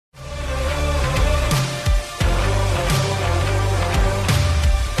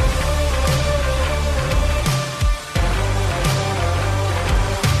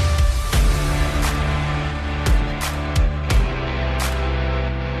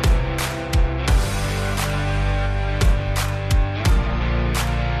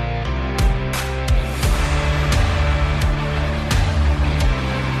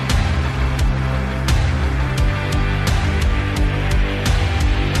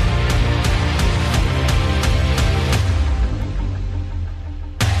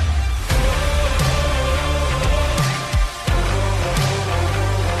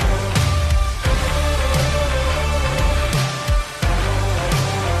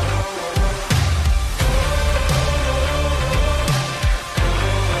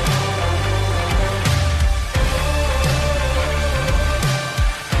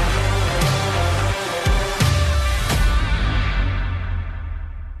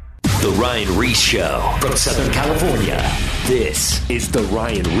The Ryan Reese Show from Southern California. This is The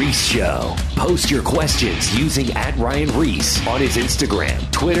Ryan Reese Show. Post your questions using @Ryan Reese on his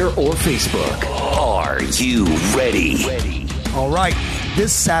Instagram, Twitter, or Facebook. Are you ready? All right.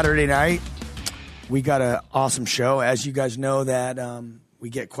 This Saturday night, we got an awesome show. As you guys know that we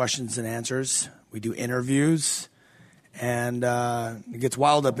get questions and answers. We do interviews. And it gets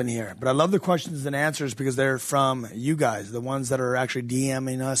wild up in here. But I love the questions and answers because they're from you guys, the ones that are actually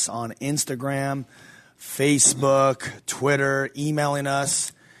DMing us on Instagram, Facebook, Twitter, emailing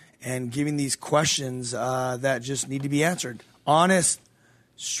us, and giving these questions that just need to be answered. Honest,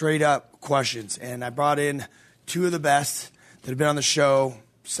 straight-up questions. And I brought in two of the best that have been on the show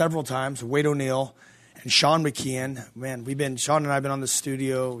several times, Wade O'Neill and Sean Mckeehan. Man, Sean and I have been on doing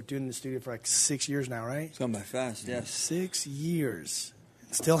the studio for like 6 years now, right? It's gone by fast, yes. 6 years.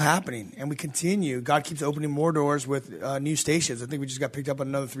 It's still happening. And we continue. God keeps opening more doors with new stations. I think we just got picked up on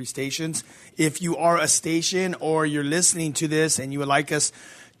another 3 stations. If you are a station or you're listening to this and you would like us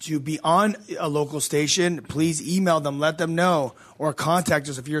to be on a local station, please email them, let them know, or contact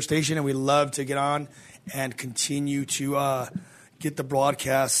us if you're a station, and we'd love to get on and continue to get the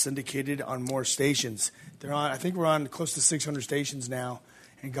broadcast syndicated on more stations. I think we're on close to 600 stations now,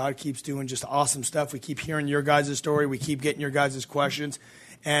 and God keeps doing just awesome stuff. We keep hearing your guys' story. We keep getting your guys' questions.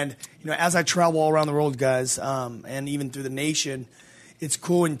 And, as I travel all around the world, guys, and even through the nation, it's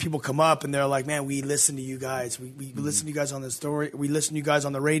cool when people come up and they're like, man, we listen to you guys. We listen to you guys on the story. We listen to you guys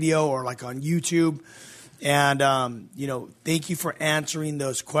on the radio or like on YouTube. And, thank you for answering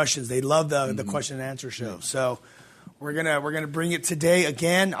those questions. They love the question and answer show. So we're gonna bring it today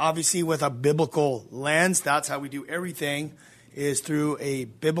again, obviously with a biblical lens. That's how we do everything, is through a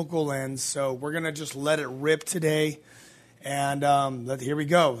biblical lens. So we're gonna just let it rip today, and here we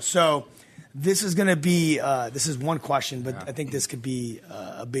go. So this is gonna be this is one question, but I think this could be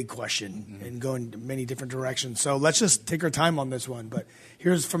a big question and go in many different directions. So let's just take our time on this one. But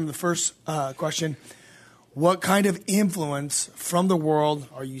here's from the first question: what kind of influence from the world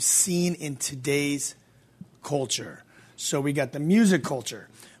are you seeing in today's culture? So we got the music culture,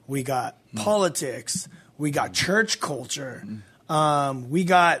 we got politics, we got church culture, we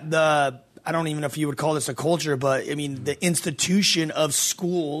got I don't even know if you would call this a culture, but I mean the institution of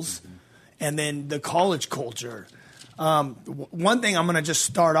schools, and then the college culture. One thing I'm going to just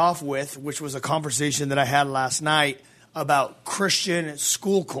start off with, which was a conversation that I had last night about Christian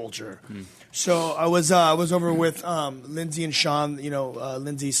school culture. So I was over with Lindsay and Sean,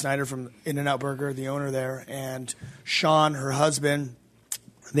 Lindsay Snyder from In-N-Out Burger, the owner there, and Sean, her husband.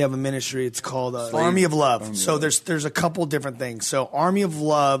 They have a ministry. It's called Army of Love. So there's a couple different things. So Army of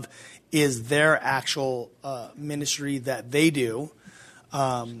Love is their actual ministry that they do,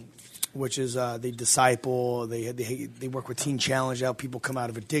 which is they disciple. They work with Teen Challenge to help people come out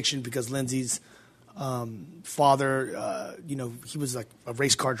of addiction, because Lindsay's father, he was like a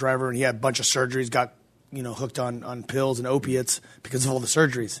race car driver, and he had a bunch of surgeries, got, hooked on pills and opiates because of all the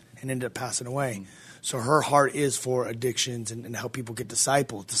surgeries, and ended up passing away. So her heart is for addictions and help people get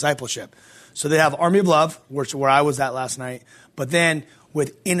discipleship. So they have Army of Love, where I was at last night. But then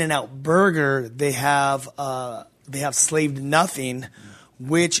with In-N-Out Burger, they have Slave to Nothing,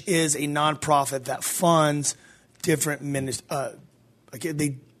 which is a nonprofit that funds different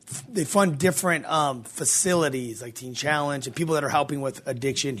they fund different facilities like Teen Challenge and people that are helping with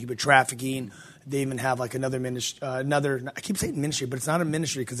addiction, human trafficking. They even have like another ministry. I keep saying ministry, but it's not a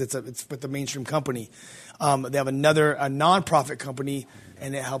ministry because it's with the mainstream company. They have a nonprofit company,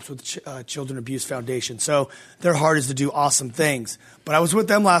 and it helps with Children Abuse Foundation. So their heart is to do awesome things. But I was with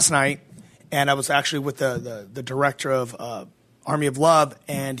them last night, and I was actually with the director of Army of Love,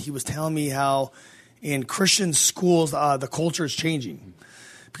 and he was telling me how in Christian schools the culture is changing.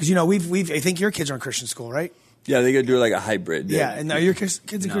 Because, I think your kids are in Christian school, right? Yeah, they could do like a hybrid. Yeah, and are your kids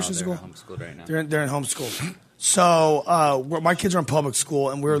in Christian school? They're homeschooled right now. They're in homeschool. So my kids are in public school,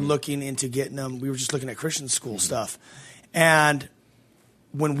 and we're looking into getting them. We were just looking at Christian school stuff. And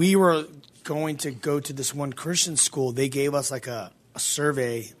when we were going to go to this one Christian school, they gave us like a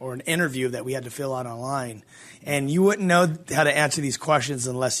survey or an interview that we had to fill out online. And you wouldn't know how to answer these questions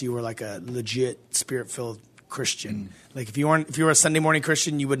unless you were like a legit spirit-filled Christian. Like if you were a Sunday morning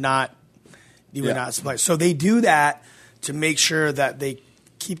Christian, you would not supply. So they do that to make sure that they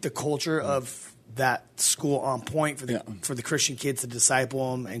keep the culture of that school on point for the Christian kids to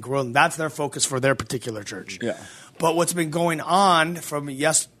disciple them and grow them. That's their focus for their particular church. Yeah. But what's been going on from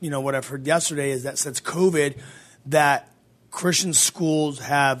what I've heard yesterday is that since COVID, that Christian schools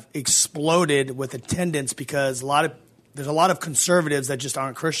have exploded with attendance because there's a lot of conservatives that just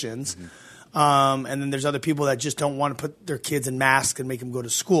aren't Christians. And then there's other people that just don't want to put their kids in masks and make them go to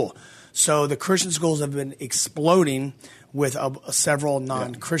school. So the Christian schools have been exploding with several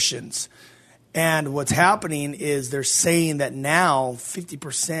non-Christians. And what's happening is they're saying that now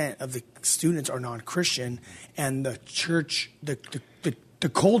 50% of the students are non-Christian, and the church, the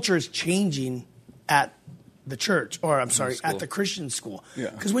culture is changing at the church, or I'm sorry, at the Christian school.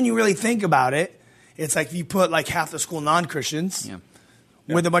 Because when you really think about it, it's like if you put like half the school non-Christians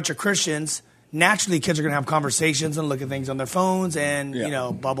with a bunch of Christians, naturally kids are going to have conversations and look at things on their phones and, you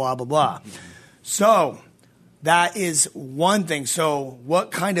know, blah, blah, blah, blah. So that is one thing. So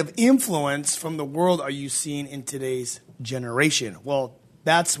what kind of influence from the world are you seeing in today's generation? Well,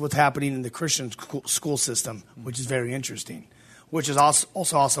 that's what's happening in the Christian school system, which is very interesting, which is also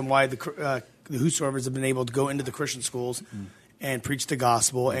awesome why the whosoever's have been able to go into the Christian schools and preach the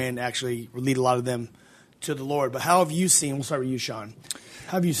gospel and actually lead a lot of them to the Lord. But how have you seen, we'll start with you, Sean.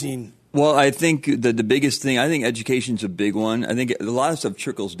 How have you seen? Well, I think the biggest thing, I think education's a big one. I think a lot of stuff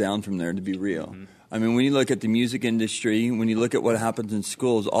trickles down from there, to be real. I mean, when you look at the music industry, when you look at what happens in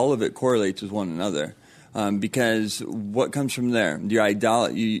schools, all of it correlates with one another. Because what comes from there? Your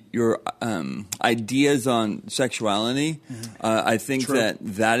ideas on sexuality, I think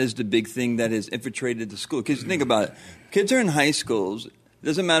that is the big thing that has infiltrated the school. Because think about it. Kids are in high schools. It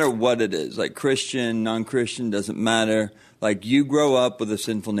doesn't matter what it is, like Christian, non-Christian, doesn't matter. Like you grow up with a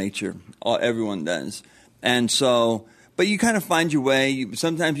sinful nature. Everyone does. And so... But you kind of find your way.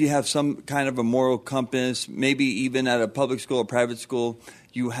 Sometimes you have some kind of a moral compass, maybe even at a public school or private school.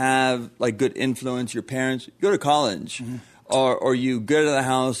 You have like good influence, your parents. You go to college or you go to the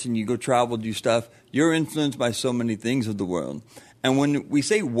house and you go travel, do stuff. You're influenced by so many things of the world. And when we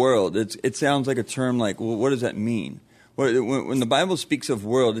say world, it sounds like a term like, well, what does that mean? When the Bible speaks of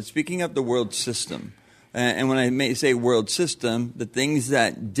world, it's speaking of the world system. And when I say world system, the things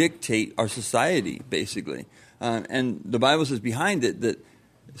that dictate our society, basically. And the Bible says behind it that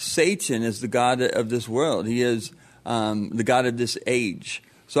Satan is the god of this world. He is the god of this age.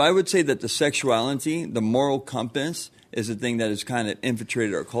 So I would say that the sexuality, the moral compass, is the thing that has kind of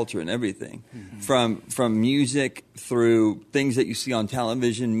infiltrated our culture and everything. From music through things that you see on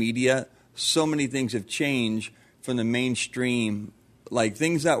television, media, so many things have changed from the mainstream, like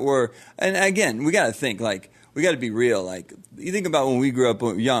things that were, and again, we got to think, like, we got to be real. Like, you think about when we grew up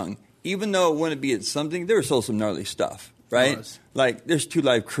young, even though it wouldn't be at something, there was still some gnarly stuff, right? Like, there's Two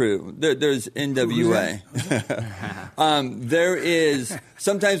Live Crew. There's NWA. There is,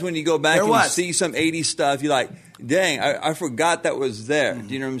 sometimes when you go back and you see some 80s stuff, you're like, dang, I forgot that was there.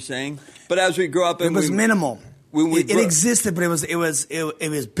 Do you know what I'm saying? But as we grow up, it was minimal. It existed, but it was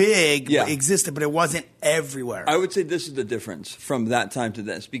big. Yeah. It existed, but it wasn't everywhere. I would say this is the difference from that time to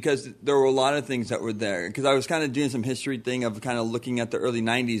this, because there were a lot of things that were there. Because I was kind of doing some history thing of kind of looking at the early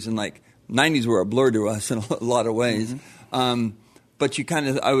 90s, and like 90s were a blur to us in a lot of ways. But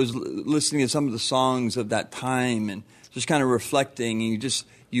I was listening to some of the songs of that time and just kind of reflecting, and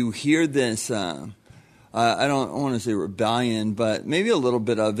you hear this. I don't want to say rebellion, but maybe a little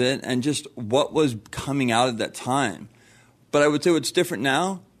bit of it, and just what was coming out at that time. But I would say what's different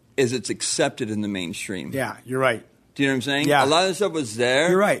now is it's accepted in the mainstream. Yeah, you're right. Do you know what I'm saying? Yeah. A lot of the stuff was there.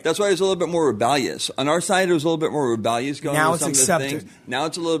 You're right. That's why it was a little bit more rebellious. On our side, it was a little bit more rebellious going on with some accepted. of the things. Now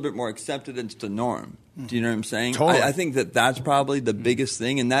it's a little bit more accepted. It's the norm. Do you know what I'm saying? Totally. I think that's probably the biggest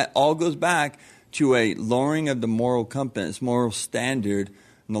thing, and that all goes back to a lowering of the moral compass, moral standard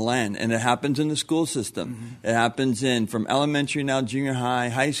in the land. And it happens in the school system. It happens from elementary now, junior high,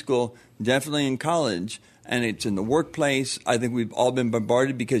 high school, definitely in college. And it's in the workplace. I think we've all been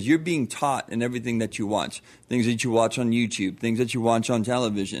bombarded because you're being taught in everything that you watch. Things that you watch on YouTube, things that you watch on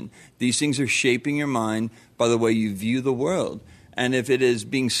television. These things are shaping your mind by the way you view the world. And if it is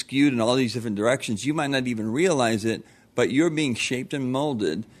being skewed in all these different directions, you might not even realize it, but you're being shaped and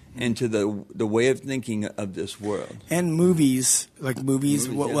molded into the way of thinking of this world. And movies. Like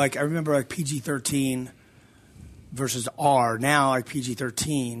I remember like PG-13 versus R. Now, like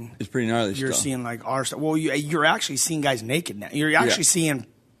PG-13, it's pretty gnarly. You're seeing like R stuff. Well, you're actually seeing guys naked now. You're actually seeing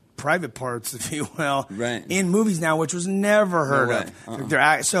private parts, if you will, in movies now, which was never heard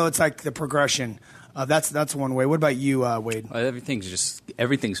of. So it's like the progression. That's one way. What about you, Wade?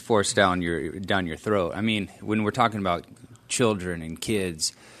 Everything's forced down your throat. I mean, when we're talking about children and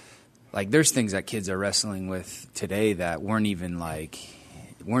kids, like there's things that kids are wrestling with today that weren't even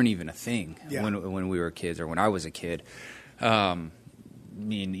a thing when we were kids or when I was a kid.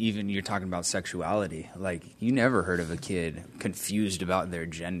 mean, even you're talking about sexuality. Like, you never heard of a kid confused about their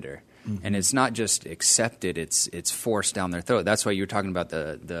gender. Mm-hmm. And it's not just accepted, it's forced down their throat. That's why you were talking about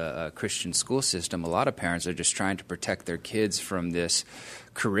the Christian school system. A lot of parents are just trying to protect their kids from this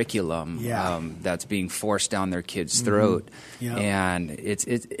curriculum that's being forced down their kids' throat. Yeah. And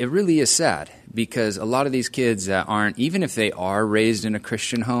it really is sad, because a lot of these kids that aren't, even if they are raised in a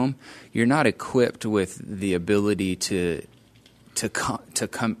Christian home, you're not equipped with the ability to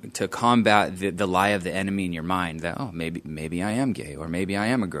combat the lie of the enemy in your mind that, oh, maybe I am gay, or maybe I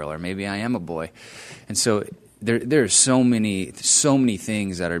am a girl, or maybe I am a boy. And so there are so many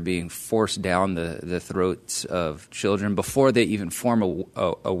things that are being forced down the throats of children before they even form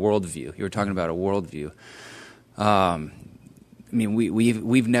a worldview. You were talking about a worldview. I mean,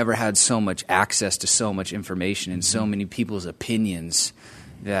 we've never had so much access to so much information and so many people's opinions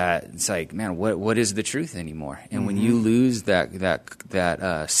that it's like, man, what is the truth anymore? And when you lose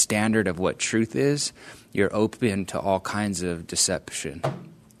that standard of what truth is, you're open to all kinds of deception.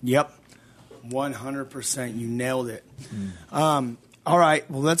 Yep, 100%. You nailed it. All right,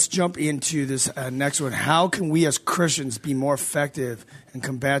 well, let's jump into this next one. How can we as Christians be more effective in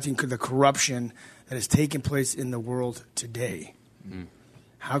combating the corruption that is taking place in the world today?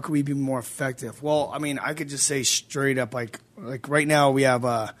 How can we be more effective? Well, I mean, I could just say straight up, like right now we have,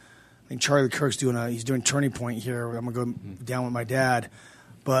 I think Charlie Kirk's doing Turning Point here. I'm gonna go down with my dad,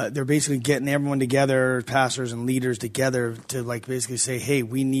 but they're basically getting everyone together, pastors and leaders together, to like basically say, hey,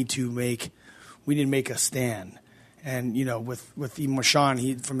 we need to make a stand. And with even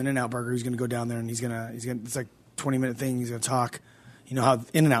Mckeehan, from In-N-Out Burger, he's gonna go down there and he's gonna it's like 20-minute thing. He's gonna talk. How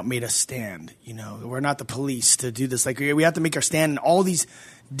In-N-Out made us stand. We're not the police to do this. Like, we have to make our stand in all these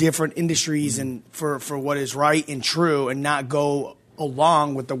different industries and for what is right and true, and not go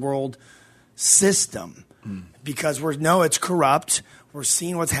along with the world system because it's corrupt. We're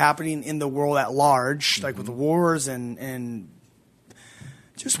seeing what's happening in the world at large, like with the wars and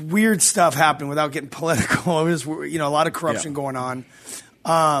just weird stuff happening without getting political. It was, a lot of corruption going on.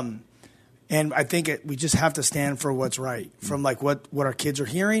 And I think we just have to stand for what's right, from like what our kids are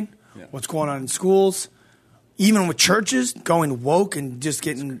hearing, what's going on in schools, even with churches going woke and just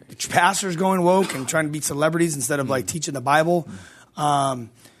getting pastors going woke and trying to be celebrities instead of like teaching the Bible.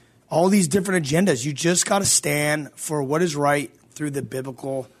 All these different agendas. You just got to stand for what is right through the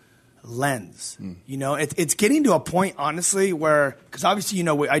biblical lens. It's getting to a point, honestly, where, because obviously,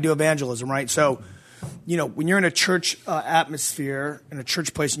 I do evangelism, right? So, when you're in a church atmosphere, in a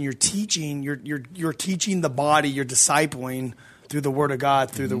church place, and you're teaching, you're teaching the body, you're discipling through the Word of God,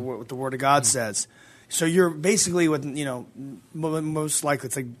 through what the Word of God says. So you're basically with, most likely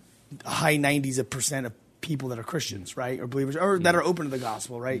it's like high 90% of people that are Christians, right, or believers, or that are open to the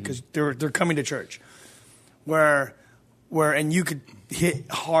gospel, right, because they're coming to church, where and you could hit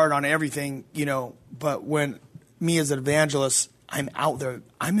hard on everything, but when me as an evangelist, I'm out there,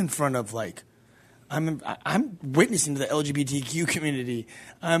 I'm in front of like. I'm witnessing to the LGBTQ community.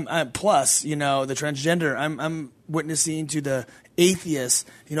 Plus, the transgender. I'm witnessing to the atheists.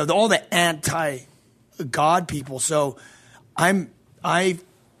 All the anti-God people. So, I'm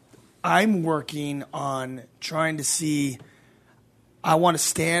working on trying to see. I want to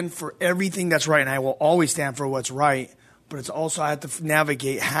stand for everything that's right, and I will always stand for what's right. But it's also I have to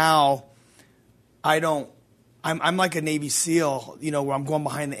navigate how I don't. I'm like a Navy SEAL, where I'm going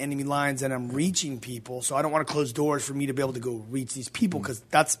behind the enemy lines and I'm reaching people. So I don't want to close doors for me to be able to go reach these people, because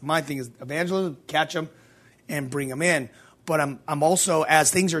that's my thing is evangelism, catch them and bring them in. But I'm also,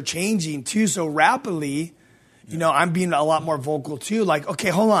 as things are changing too so rapidly, I'm being a lot more vocal too. Like, okay,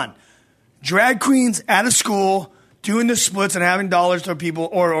 hold on. Drag queens at a school doing the splits and having dollars to people,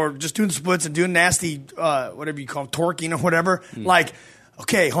 or just doing the splits and doing nasty, whatever you call them, twerking or whatever. Like,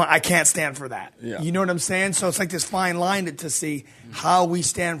 okay, hold on, I can't stand for that. Yeah. You know what I'm saying? So it's like this fine line to see how we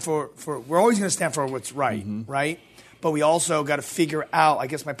stand for we're always going to stand for what's right, right? But we also got to figure out, I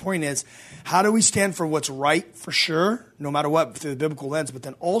guess my point is, how do we stand for what's right for sure, no matter what, through the biblical lens, but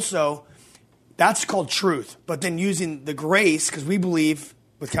then also, that's called truth. But then using the grace, because we believe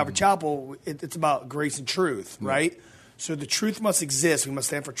with Calvary Chapel, it's about grace and truth, right? So the truth must exist. We must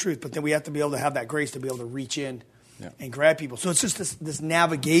stand for truth, but then we have to be able to have that grace to be able to reach in and grab people. So it's just this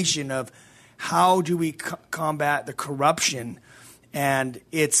navigation of how do we combat the corruption, and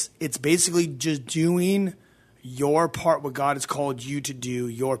it's basically just doing your part, what God has called you to do,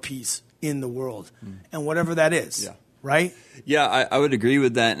 your piece in the world, and whatever that is, right? Yeah, I would agree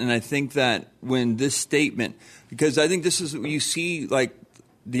with that, and I think that when this statement, because I think this is what you see, like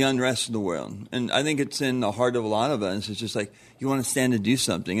the unrest of the world. And I think it's in the heart of a lot of us. It's just like you want to stand to do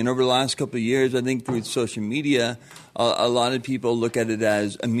something. And over the last couple of years, I think through social media, a lot of people look at it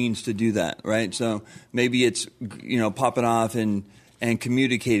as a means to do that, right? So maybe it's, popping off and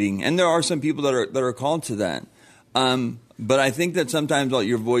communicating. And there are some people that are called to that. But I think that sometimes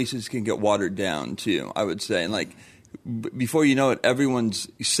your voices can get watered down too, I would say. And like before you know it, everyone's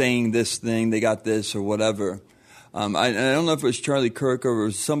saying this thing, they got this or whatever. I don't know if it was Charlie Kirk or it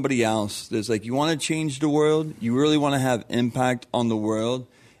was somebody else. There's like, you want to change the world? You really want to have impact on the world?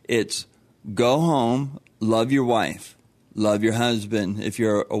 It's go home, love your wife, love your husband if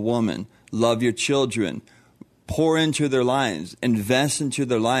you're a woman, love your children, pour into their lives, invest into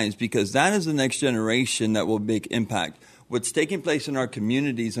their lives, because that is the next generation that will make impact. What's taking place in our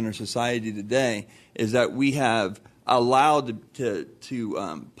communities and our society today is that we have allowed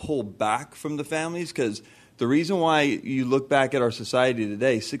to pull back from the families, because the reason why you look back at our society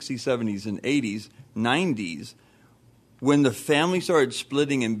today, 60s, 70s, and 80s, 90s, when the family started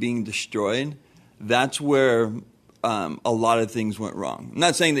splitting and being destroyed, that's where a lot of things went wrong. I'm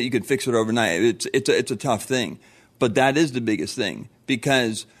not saying that you could fix it overnight. It's a tough thing. But that is the biggest thing,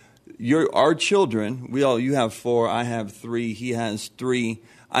 because our children, you have 4, I have 3, he has 3.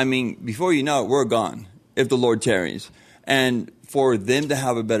 I mean, before you know it, we're gone if the Lord tarries. And for them to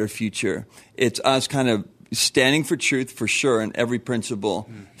have a better future, it's us kind of standing for truth for sure in every principle,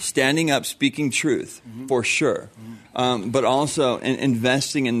 standing up, speaking truth for sure, but also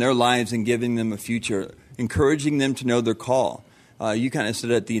investing in their lives and giving them a future, encouraging them to know their call. You kind of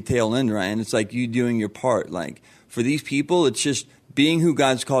said at the tail end, Ryan, it's like you doing your part. Like for these people, it's just being who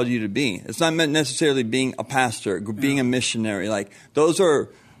God's called you to be. It's not meant necessarily being a pastor, being a missionary. Like those are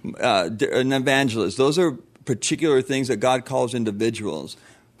an evangelist. Those are particular things that God calls individuals.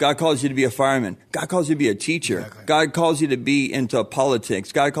 God calls you to be a fireman. God calls you to be a teacher. Exactly. God calls you to be into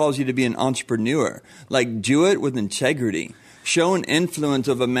politics. God calls you to be an entrepreneur. Like, do it with integrity. Show an influence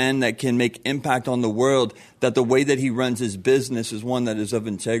of a man that can make impact on the world, that the way that he runs his business is one that is of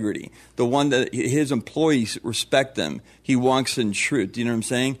integrity. The one that his employees respect them. He walks in truth. Do you know what I'm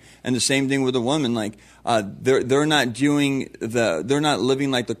saying? And the same thing with a woman. Like, they're not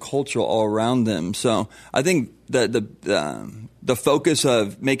living like the culture all around them. So I think that the focus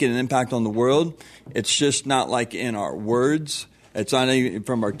of making an impact on the world, it's just not like in our words. It's not even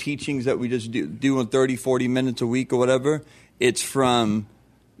from our teachings that we just do in 30, 40 minutes a week or whatever. It's from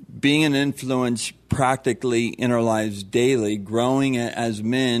being an influence practically in our lives daily, growing as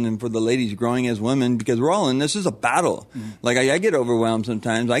men, and for the ladies, growing as women, because we're all in this. Is a battle. Mm-hmm. Like I get overwhelmed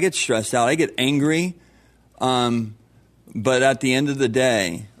sometimes. I get stressed out. I get angry. But at the end of the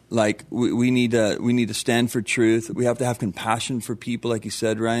day, like we need to stand for truth. We have to have compassion for people, like you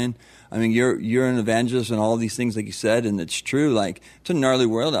said, Ryan. I mean, you're an evangelist and all these things, like you said, and it's true. Like it's a gnarly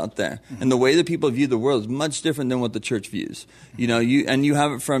world out there, and the way that people view the world is much different than what the church views. You know, you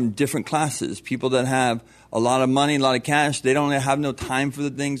have it from different classes. People that have a lot of money, a lot of cash, they don't have no time for the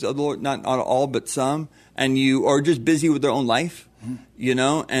things of the Lord. Not all, but some, and you are just busy with their own life. You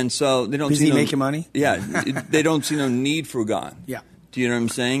know, and so they don't busy making money. Yeah, they don't see no need for God. Yeah. Do you know what I'm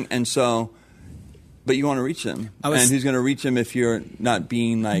saying? And so, but you want to reach them. And who's going to reach them if you're not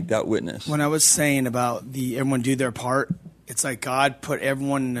being like that witness? When I was saying about everyone do their part, it's like God put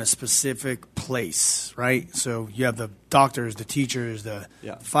everyone in a specific place, right? So you have the doctors, the teachers, the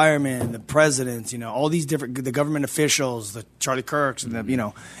firemen, the presidents, all these different, the government officials, the Charlie Kirks, and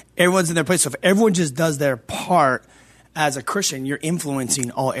everyone's in their place. So if everyone just does their part as a Christian, you're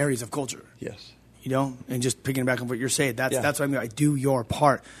influencing all areas of culture. Yes. And just picking back on what you're saying, that's what I mean. Like, do your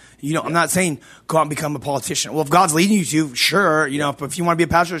part. I'm not saying go out and become a politician. Well, if God's leading you to, sure. If you want to be a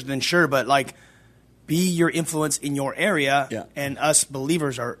pastor, then sure. But like, be your influence in your area. Yeah. And us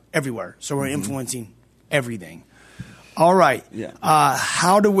believers are everywhere, so we're influencing everything. All right. Yeah.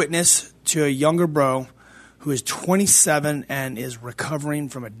 How to witness to a younger bro who is 27 and is recovering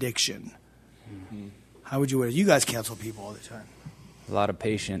from addiction. Mm-hmm. How would you witness? You guys counsel people all the time. A lot of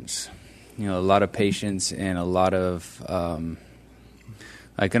patience. A lot of patience and a lot of,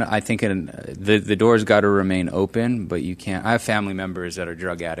 I think the door's got to remain open, but you can't. I have family members that are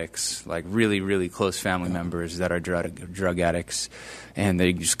drug addicts, like really, really close family members that are drug addicts, and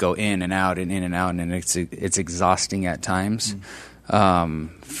they just go in and out and in and out, and it's exhausting at times.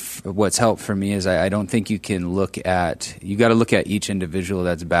 What's helped for me is I don't think you got to look at each individual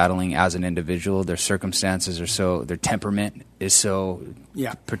that's battling as an individual. Their circumstances are their temperament is so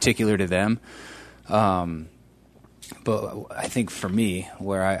particular to them. But I think for me,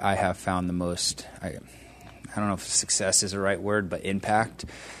 where I have found the most, I don't know if success is the right word, but impact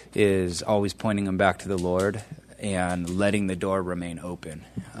is always pointing them back to the Lord and letting the door remain open.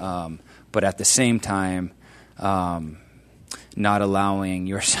 But at the same time, not allowing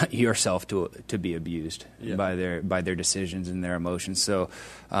yourself to be abused by their decisions and their emotions. So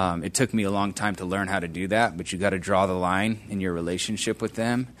it took me a long time to learn how to do that, but you got to draw the line in your relationship with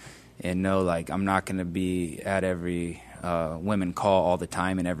them and know, like, I'm not going to be at every women call all the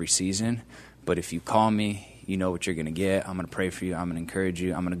time in every season, but if you call me, you know what you're going to get. I'm going to pray for you. I'm going to encourage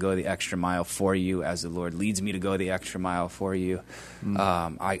you. I'm going to go the extra mile for you as the Lord leads me to go the extra mile for you.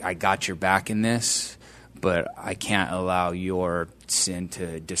 I got your back in this, but I can't allow your sin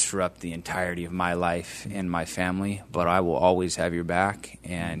to disrupt the entirety of my life and my family, but I will always have your back,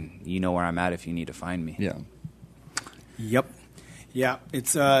 and you know where I'm at if you need to find me. Yeah. Yep. Yeah,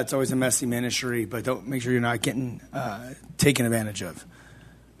 it's always a messy ministry, but don't make sure you're not getting taken advantage of,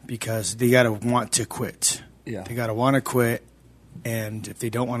 because they got to want to quit. Yeah. They got to want to quit, and if they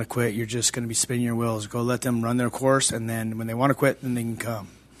don't want to quit, you're just going to be spinning your wheels. Go let them run their course, and then when they want to quit, then they can come.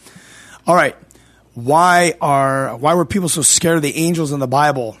 All right. Why were people so scared of the angels in the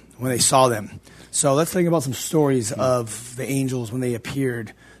Bible when they saw them? So let's think about some stories of the angels when they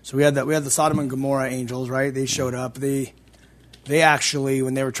appeared. So we had the Sodom and Gomorrah angels, right? They showed up. They actually,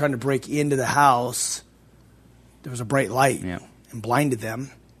 when they were trying to break into the house, there was a bright light and blinded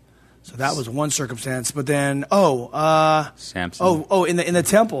them. So that was one circumstance. But then, Samson. In the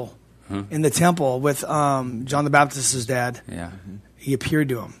temple, in the temple with John the Baptist's dad, he appeared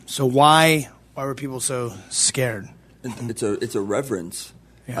to him. So why were people so scared? It's a reverence.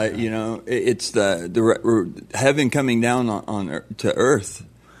 Yeah. It's the heaven coming down to earth.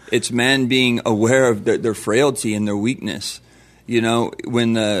 It's man being aware of their frailty and their weakness.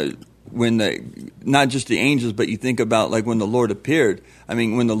 When not just the angels, but you think about like when the Lord appeared. I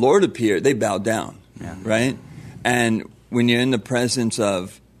mean, when the Lord appeared, they bowed down, right? And when you're in the presence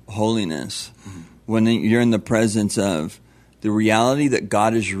of holiness, when you're in the presence of the reality that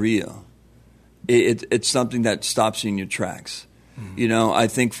God is real, it's something that stops you in your tracks. I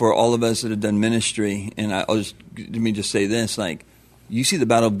think for all of us that have done ministry, and let me just say this, like, you see the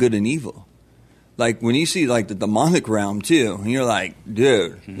battle of good and evil. Like, when you see, like, the demonic realm, too, and you're like,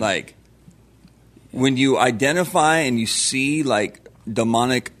 dude, like, when you identify and you see, like,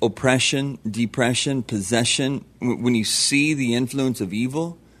 demonic oppression, depression, possession, when you see the influence of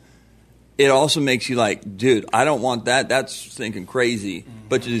evil, it also makes you like, dude, I don't want that. That's thinking crazy.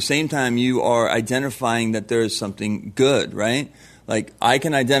 But at the same time, you are identifying that there is something good, right? Like, I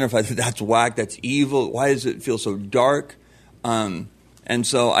can identify that that's whack, that's evil. Why does it feel so dark? And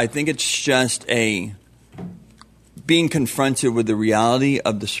so I think it's just being confronted with the reality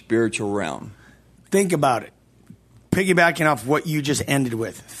of the spiritual realm. Think about it. Piggybacking off what you just ended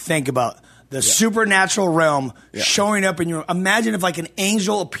with. Think about the supernatural realm showing up in your... Imagine if like an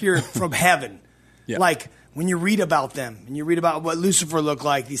angel appeared from heaven. Like when you read about them and you read about what Lucifer looked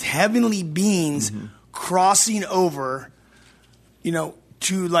like, these heavenly beings crossing over,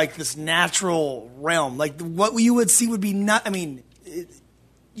 to like this natural realm. Like what you would see would be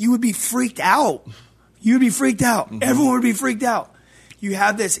you would be freaked out. You would be freaked out. Everyone would be freaked out. You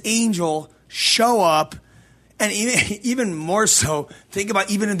have this angel show up, and even more so, think about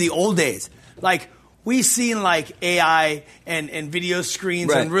even in the old days. Like, we've seen like AI and video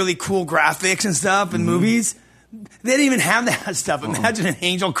screens and really cool graphics and stuff in movies. They didn't even have that stuff. Imagine an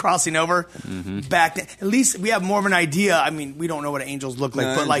angel crossing over back then. At least we have more of an idea. I mean, we don't know what angels look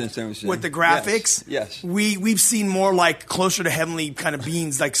like, but like with the graphics, we've seen more like closer to heavenly kind of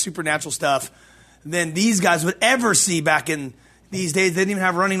beings, like supernatural stuff, than these guys would ever see back in these days. They didn't even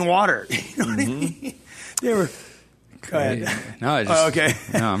have running water. You know what I mean? They were... Go ahead. No, I just... okay.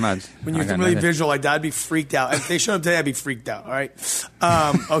 No, I'm not... When you're really visual like that, I'd be freaked out. If they showed up today, I'd be freaked out. All right?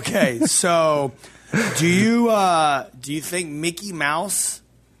 Okay, so... Do you think Mickey Mouse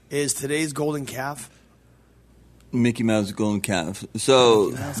is today's golden calf? Mickey Mouse golden calf.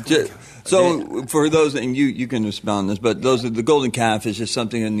 So for those, and you can respond on this, but the golden calf is just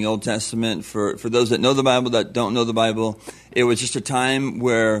something in the Old Testament. For those that know the Bible, that don't know the Bible, it was just a time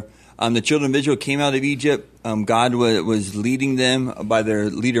where the children of Israel came out of Egypt. God was leading them by their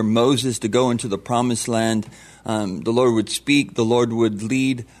leader Moses to go into the promised land. The Lord would speak. The Lord would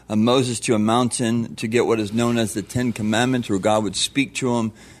lead Moses to a mountain to get what is known as the Ten Commandments, where God would speak to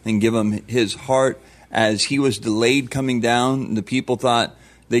him and give him his heart. As he was delayed coming down, the people thought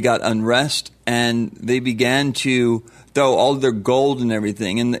they got unrest, and they began to throw all their gold and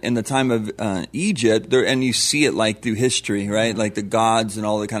everything. In the time of Egypt, and you see it like through history, right? Like the gods and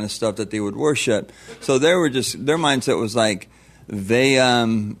all the kind of stuff that they would worship. So their mindset was like,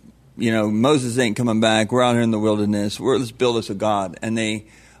 Moses ain't coming back. We're out here in the wilderness. Let's build us a god. And they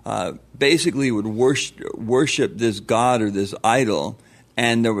basically would worship this god or this idol,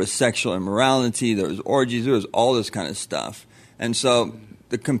 and there was sexual immorality, there was orgies, there was all this kind of stuff. And so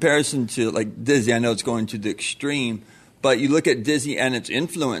the comparison to like Disney, I know it's going to the extreme, but you look at Disney and its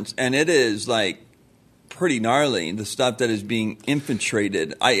influence, and it is like pretty gnarly, the stuff that is being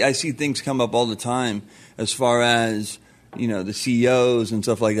infiltrated. I see things come up all the time as far as, you know, the CEOs and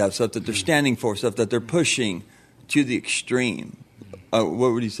stuff like that, stuff that they're standing for, stuff that they're pushing to the extreme.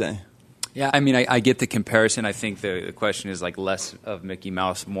 What would you say? Yeah, I mean, I get the comparison. I think the question is like less of Mickey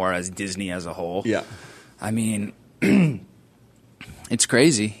Mouse, more as Disney as a whole. Yeah. I mean, it's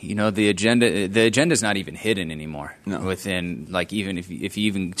crazy. You know, the agenda's not even hidden anymore. No. Within, like, even if you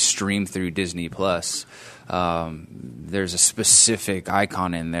even stream through Disney Plus, there's a specific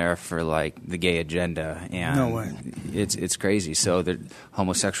icon in there for like the gay agenda, and No way. It's crazy. So the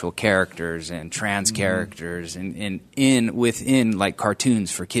homosexual characters and trans characters, and within like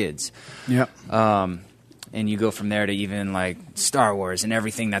cartoons for kids. Yep. And you go from there to even like Star Wars and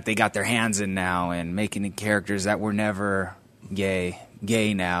everything that they got their hands in now, and making characters that were never gay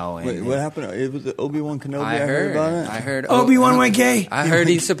now. And, Wait, what happened? It was Obi-Wan Kenobi. I heard about it. I heard Obi-Wan went gay. I heard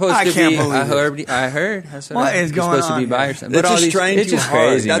he's supposed I to can't be. believe I heard. That's What is he's going supposed to on be bi or here? something. It's just trying it's too just hard.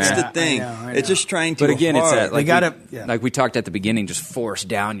 crazy, That's man. the thing. I know. It's just trying too But again, hard. it's that like like we talked at the beginning, just force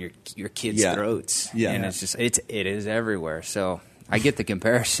down your kids' Yeah. throats. Yeah. And it's just it is everywhere. So I get the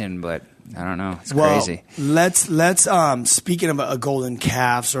comparison, but I don't know. It's Well, crazy. let's speaking of a golden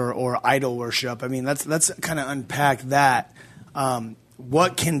calves or idol worship. I mean, let's kind of unpack that.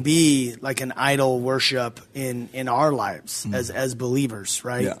 What can be like an idol worship in our lives as believers,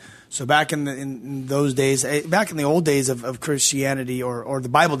 right? Yeah. So back in those days, back in the old days of Christianity or the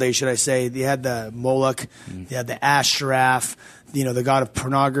Bible days, should I say, they had the Moloch, they had the Ashtoreth, you know, the god of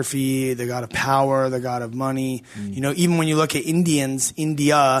pornography, the god of power, the god of money. You know, even when you look at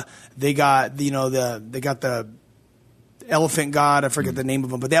India, they got the elephant god. I forget the name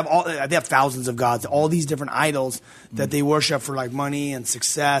of them, but they have thousands of gods, all these different idols that they worship for like money and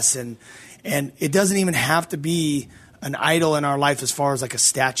success, and it doesn't even have to be an idol in our life as far as like a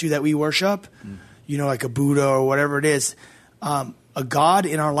statue that we worship, you know, like a Buddha or whatever it is. A god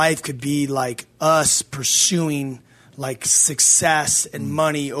in our life could be like us pursuing like success and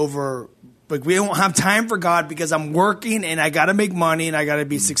money over. Like we don't have time for God because I'm working and I got to make money and I got to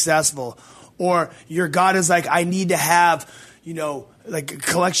be successful. Or your God is like, I need to have, you know, like a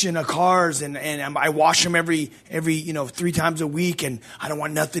collection of cars and I wash them every 3 times a week and I don't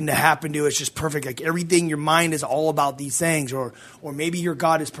want nothing to happen to it. It's just perfect. Like everything, your mind is all about these things. Or maybe your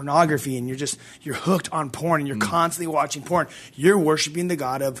God is pornography and you're hooked on porn and you're constantly watching porn. You're worshiping the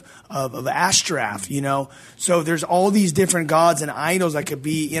God of Ashtoreth, you know. So there's all these different gods and idols that could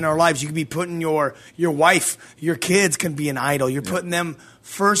be in our lives. You could be putting your wife, your kids can be an idol. You're putting them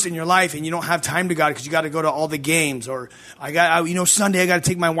first in your life, and you don't have time to God because you got to go to all the games. Or Sunday I got to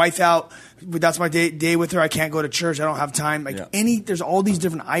take my wife out. That's my day with her. I can't go to church. I don't have time. There's all these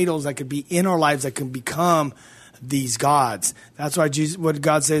different idols that could be in our lives that can become these gods. That's why what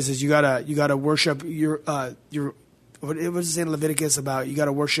God says is you gotta worship your what does it say in Leviticus about you got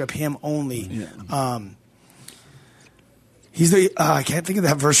to worship Him only. Yeah. He's the I can't think of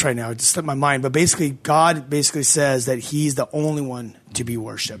that verse right now. It just slipped my mind. But basically, God basically says that He's the only one to be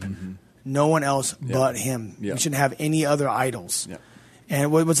worshipped. Mm-hmm. No one else but Him. Yeah. We shouldn't have any other idols. Yeah.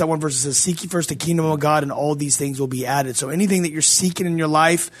 And what's that one verse that says? Seek ye first the kingdom of God, and all these things will be added. So anything that you're seeking in your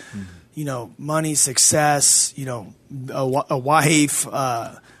life, you know, money, success, you know, a wife,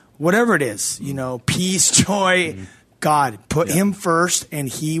 whatever it is, you know, peace, joy, God, put Him first, and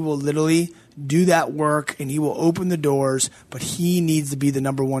He will literally do that work and He will open the doors, but He needs to be the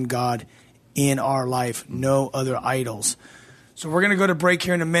number one God in our life, no other idols. So we're going to go to break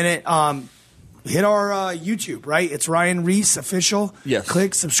here in a minute. Hit our YouTube, right? It's Ryan Reese Official. Yes.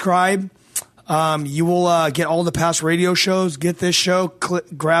 Click subscribe. You will get all the past radio shows. Get this show,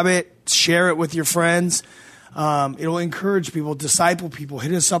 grab it, share it with your friends. It'll encourage people, disciple people.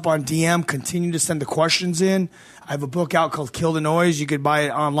 Hit us up on DM. Continue to send the questions in. I have a book out called Kill the Noise. You could buy it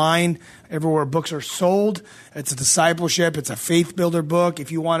online everywhere books are sold. It's a discipleship. It's a faith builder book.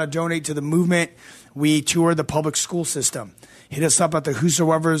 If you want to donate to the movement, we tour the public school system. Hit us up at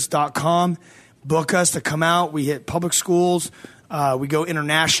thewhosoevers.com. Book us to come out. We hit public schools. We go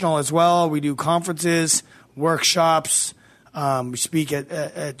international as well. We do conferences, workshops. We speak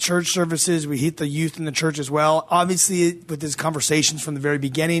at church services. We hit the youth in the church as well. Obviously, with these conversations from the very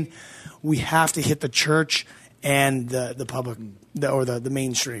beginning, we have to hit the church and the public or the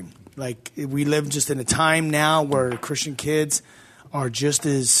mainstream. Like we live just in a time now where Christian kids are just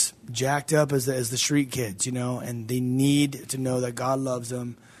as jacked up as the street kids, you know, and they need to know that God loves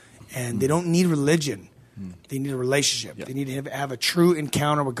them, And they don't need religion. They need a relationship. Yeah. They need to have a true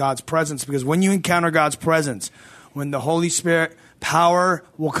encounter with God's presence, because when you encounter God's presence, when the Holy Spirit power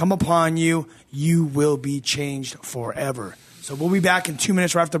will come upon you, you will be changed forever. So we'll be back in 2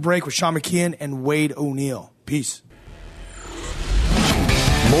 minutes right after the break with Sean Mckeehan and Wade O'Neal. Peace.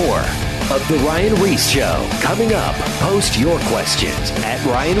 More of The Ryan Reese Show coming up. Post your questions at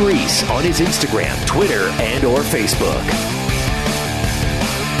Ryan Reese on his Instagram, Twitter, and or Facebook.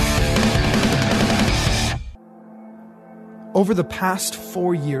 Over the past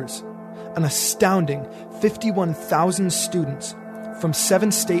 4 years, an astounding 51,000 students from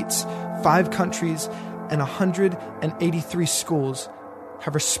 7 states, 5 countries, and 183 schools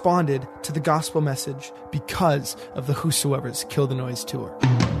have responded to the gospel message because of the Whosoever's Kill the Noise tour.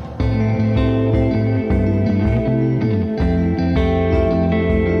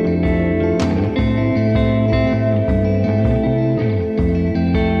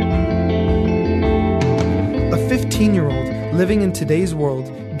 A 15-year-old living in today's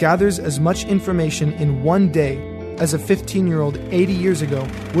world gathers as much information in one day as a 15-year-old 80 years ago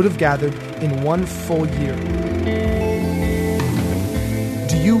would have gathered in 1 full year.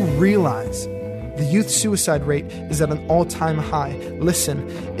 Do you realize the youth suicide rate is at an all-time high? Listen,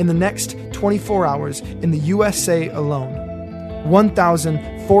 in the next 24 hours in the USA alone,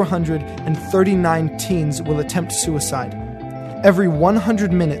 1,439 teens will attempt suicide. Every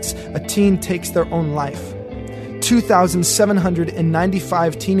 100 minutes, a teen takes their own life.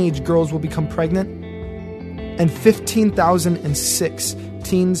 2,795 teenage girls will become pregnant, and 15,006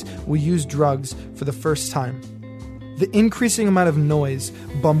 teens will use drugs for the first time. The increasing amount of noise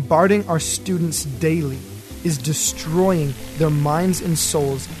bombarding our students daily is destroying their minds and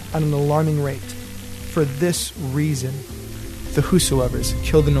souls at an alarming rate. For this reason, the Whosoever's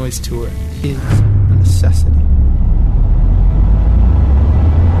Kill the Noise tour is a necessity.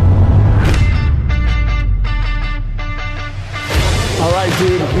 All right,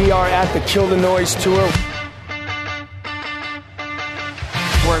 dude, we are at the Kill the Noise tour.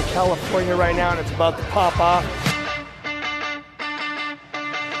 We're in California right now, and it's about to pop off.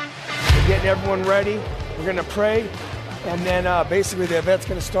 We're getting everyone ready. We're going to pray, and then basically the event's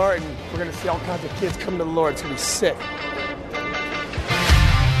going to start, and we're going to see all kinds of kids come to the Lord. It's going to be sick.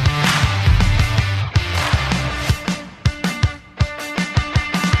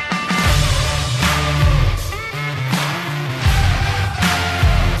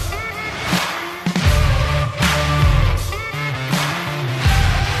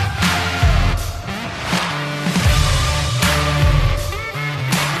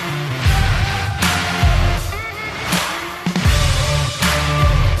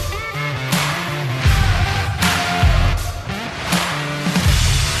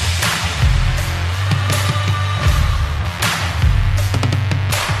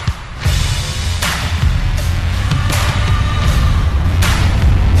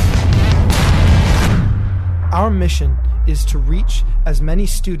 Our mission is to reach as many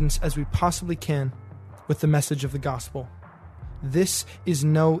students as we possibly can with the message of the gospel. This is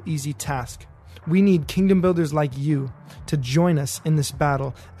no easy task. We need kingdom builders like you to join us in this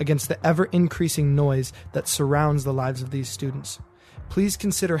battle against the ever-increasing noise that surrounds the lives of these students. Please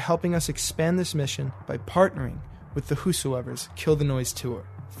consider helping us expand this mission by partnering with the Whosoever's Kill the Noise tour.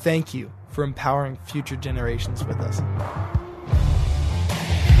 Thank you for empowering future generations with us.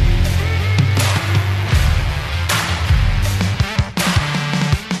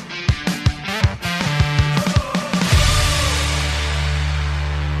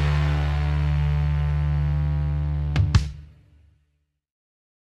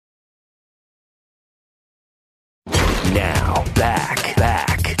 Now,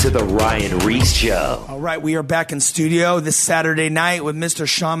 back to the Ryan Reese Show. All right, we are back in studio this Saturday night with Mr.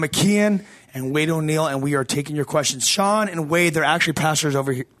 Sean Mckeehan and Wade O'Neal, and we are taking your questions. Sean and Wade, they're actually pastors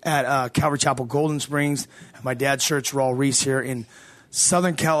over here at Calvary Chapel, Golden Springs, and my dad's church, Raul Reese, here in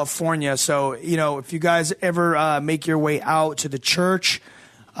Southern California. So, you know, if you guys ever make your way out to the church,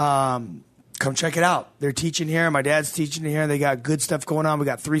 come check it out. They're teaching here. My dad's teaching here. They got good stuff going on. We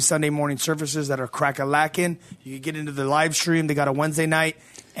got 3 Sunday morning services that are crack-a-lackin'. You can get into the live stream. They got a Wednesday night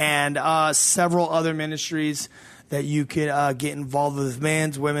and several other ministries that you could get involved with: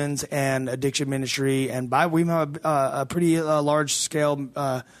 men's, women's, and addiction ministry. And we have a pretty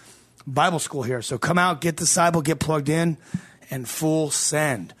large-scale Bible school here. So come out, get discipled, get plugged in, and full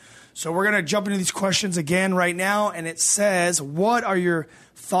send. So we're going to jump into these questions again right now. And it says, what are your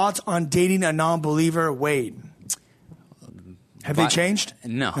thoughts on dating a non-believer, Wade? Have they changed?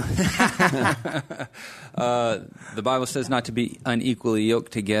 No. The Bible says not to be unequally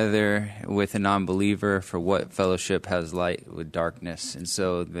yoked together with a non-believer, for what fellowship has light with darkness? And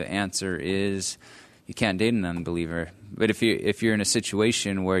so the answer is you can't date an unbeliever. But if you're in a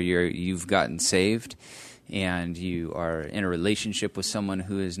situation where you've gotten saved and you are in a relationship with someone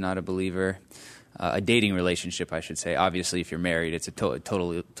who is not a believer, a dating relationship, I should say. Obviously, if you're married, it's a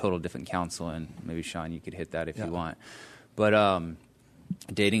total different counsel, and maybe Sean, you could hit that if you want. But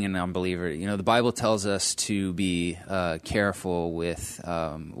dating a non-believer, the Bible tells us to be careful with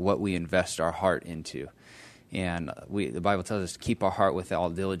what we invest our heart into. And the Bible tells us to keep our heart with all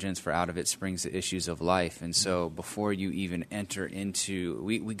diligence, for out of it springs the issues of life. And so before you even enter into,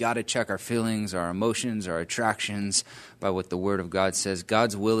 we got to check our feelings, our emotions, our attractions by what the Word of God says.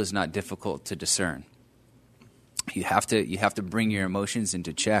 God's will is not difficult to discern. You have to bring your emotions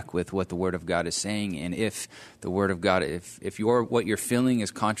into check with what the Word of God is saying. And if the Word of God, if what you're feeling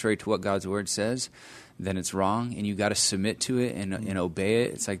is contrary to what God's Word says, then it's wrong, and you got to submit to it and obey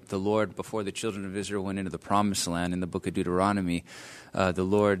it. It's like the Lord, before the children of Israel went into the promised land in the book of Deuteronomy, the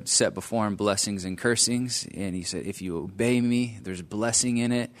Lord set before him blessings and cursings, and he said, if you obey me, there's blessing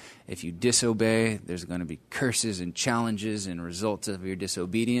in it. If you disobey, there's going to be curses and challenges and results of your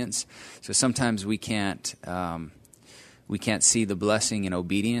disobedience. So sometimes we can't see the blessing in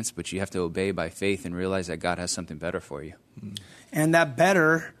obedience, but you have to obey by faith and realize that God has something better for you. And that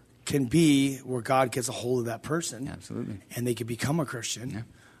better can be where God gets a hold of that person. Absolutely. And they could become a Christian. Yeah.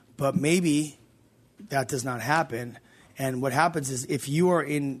 But maybe that does not happen. And what happens is, if you are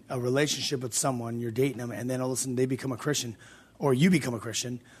in a relationship with someone, you're dating them, and then all of a sudden they become a Christian, or you become a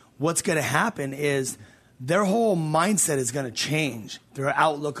Christian, what's going to happen is their whole mindset is going to change. Their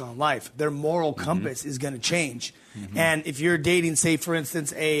outlook on life, their moral compass is going to change. And if you're dating, say, for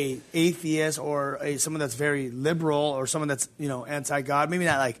instance, a atheist or someone that's very liberal, or someone that's, anti-God, maybe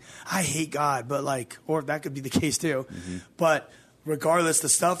not like, I hate God, but like, or that could be the case too. But regardless, the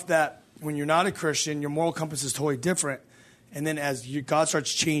stuff that when you're not a Christian, your moral compass is totally different. And then as God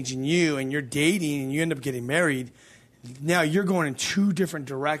starts changing you and you're dating and you end up getting married, now you're going in two different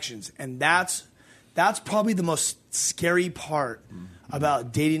directions. And that's probably the most scary part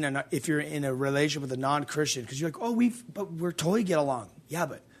about dating if you're in a relationship with a non-Christian, because you're like, but we're totally get along. Yeah,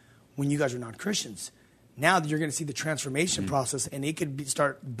 but when you guys are non-Christians, now you're going to see the transformation process, and it could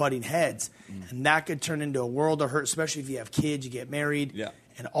start butting heads, and that could turn into a world of hurt, especially if you have kids, you get married,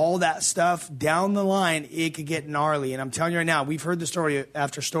 and all that stuff down the line, it could get gnarly. And I'm telling you right now, we've heard the story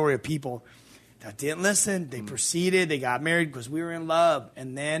after story of people that didn't listen. They proceeded, they got married because we were in love,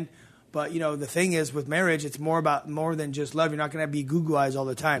 and then. But, the thing is, with marriage, it's more than just love. You're not going to be goo-goo eyes all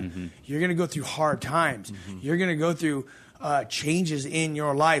the time. You're going to go through hard times. You're going to go through changes in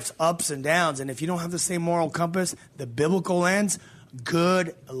your life, ups and downs. And if you don't have the same moral compass, the biblical lens,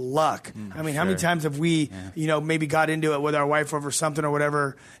 good luck. I mean, how many times have we, maybe got into it with our wife over something or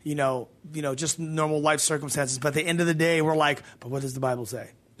whatever, just normal life circumstances. But at the end of the day, we're like, but what does the Bible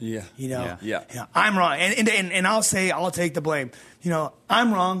say? Yeah. I'm wrong. And I'll take the blame.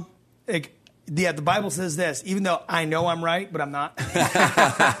 I'm wrong. The Bible says this, even though I know I'm right, but I'm not.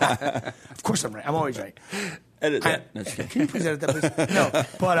 Of course I'm right. I'm always right. Edit that. Can you please edit that, please? No,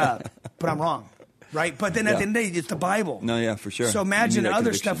 but I'm wrong, right? But then at the end of the day, it's the Bible. No, yeah, for sure. So imagine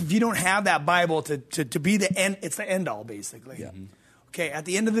other stuff. If you don't have that Bible to be the end, it's the end all, basically. Yeah. Okay, at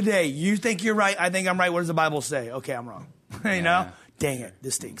the end of the day, you think you're right, I think I'm right. What does the Bible say? Okay, I'm wrong. Dang it,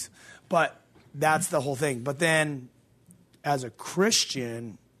 this stinks. But that's the whole thing. But then, as a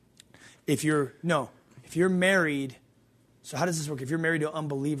Christian, if you're married, so how does this work? If you're married to an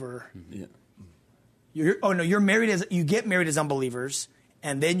unbeliever, you get married as unbelievers,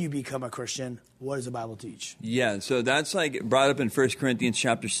 and then you become a Christian. What does the Bible teach? Yeah, so that's like brought up in 1 Corinthians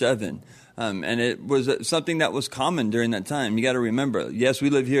chapter 7. And it was something that was common during that time. You got to remember, yes, we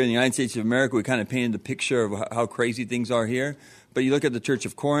live here in the United States of America. We kind of painted the picture of how crazy things are here. But you look at the church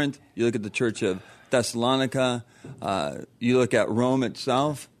of Corinth, you look at the church of Thessalonica, you look at Rome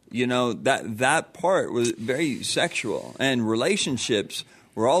itself. That part was very sexual, and relationships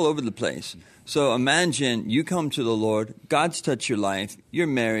were all over the place. So imagine you come to the Lord, God's touched your life, you're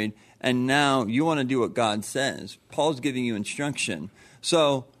married, and now you want to do what God says. Paul's giving you instruction.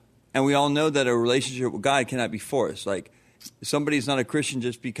 So, and we all know that a relationship with God cannot be forced. Like, somebody's not a Christian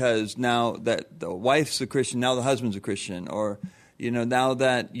just because now that the wife's a Christian, now the husband's a Christian, or, now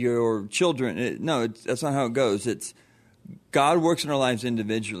that your children, that's not how it goes. It's God works in our lives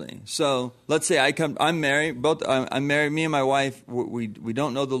individually. So let's say I'm married. I'm married. Me and my wife, we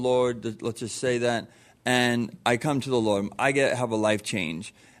don't know the Lord. Let's just say that. And I come to the Lord. I have a life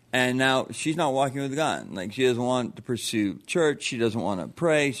change. And now she's not walking with God. Like, she doesn't want to pursue church. She doesn't want to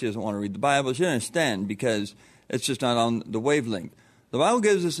pray. She doesn't want to read the Bible. She doesn't understand because it's just not on the wavelength. The Bible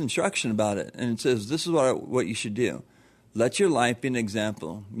gives us instruction about it, and it says this is what you should do. Let your life be an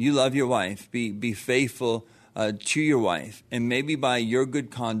example. You love your wife. Be faithful to your wife. And maybe by your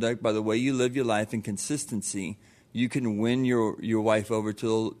good conduct, by the way you live your life and consistency, you can win your wife over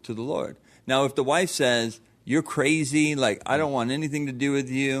to the Lord. Now, if the wife says, you're crazy, like, I don't want anything to do with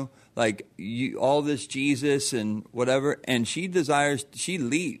you, like, all this Jesus and whatever, and she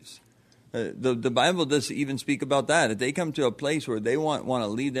leaves. The Bible does even speak about that. If they come to a place where they want to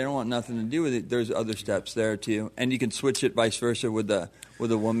leave, they don't want nothing to do with it, there's other steps there too. And you can switch it vice versa with the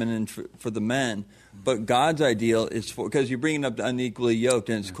woman and for the men. But God's ideal is because you're bringing up the unequally yoked,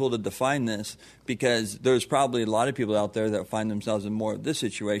 and it's cool to define this because there's probably a lot of people out there that find themselves in more of this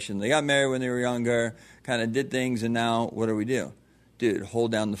situation. They got married when they were younger, kind of did things, and now what do? Dude,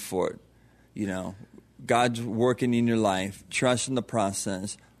 hold down the fort. You know, God's working in your life. Trust in the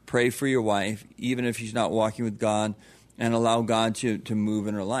process. Pray for your wife, even if she's not walking with God, and allow God to move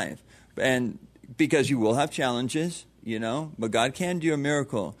in her life. And because you will have challenges, you know, but God can do a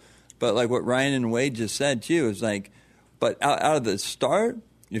miracle. But like what Ryan and Wade just said too, is like, but out of the start,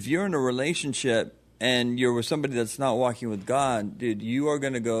 if you're in a relationship and you're with somebody that's not walking with God, dude, you are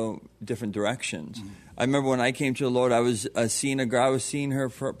going to go different directions. Mm-hmm. I remember when I came to the Lord, I was seeing a girl. I was seeing her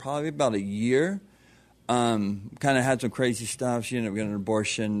for probably about a year. Kind of had some crazy stuff. She ended up getting an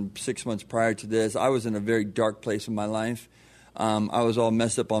abortion 6 months prior to this. I was in a very dark place in my life. I was all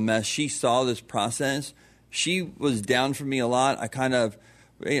messed up on mess. She saw this process. She was down for me a lot. I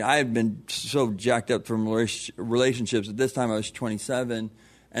had been so jacked up from relationships. At this time, I was 27.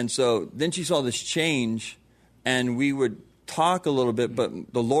 And so then she saw this change, and we would talk a little bit,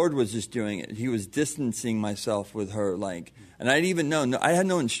 but the Lord was just doing it. He was distancing myself with her, like, and I didn't even know. I had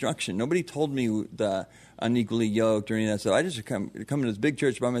no instruction. Nobody told me the unequally yoked or any of that stuff. I just come to this big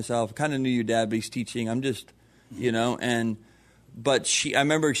church by myself. Kind of knew your dad, but he's teaching. I'm just, you know, but I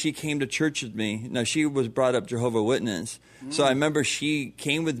remember she came to church with me. Now, she was brought up Jehovah's Witness. So I remember she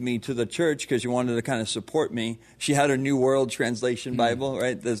came with me to the church because she wanted to kind of support me. She had her New World Translation Bible,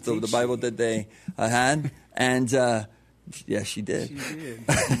 right? That's the Bible that they had. And, yeah, she did. She did.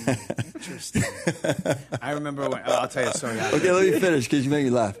 Interesting. I remember when, I'll tell you a story. Okay, let me finish because you make me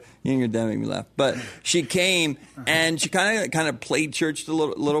laugh. You and your dad make me laugh. But she came, and she kind of played church a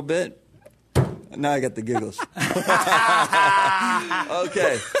little bit. Now I got the giggles.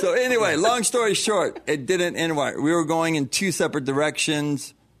 Okay, so anyway, long story short, it didn't end right. We were going in two separate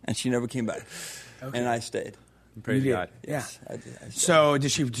directions, and she never came back. Okay. And I stayed. Praise God. Yes, yeah. I did. So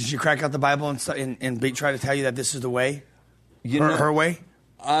did she crack out the Bible and try to tell you that this is the way? Her way?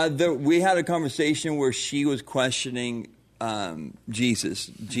 We had a conversation where she was questioning Jesus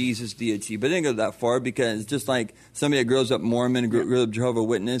deity, but it didn't go that far because just like somebody that grows up Mormon, grows up Jehovah's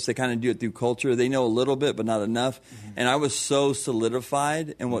Witness, they kind of do it through culture. They know a little bit, but not enough. Mm-hmm. And I was so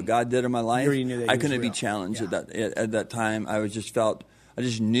solidified in what God did in my life, I couldn't be challenged at that time. I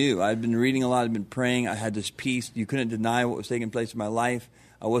just knew. I'd been reading a lot. I'd been praying. I had this peace. You couldn't deny what was taking place in my life.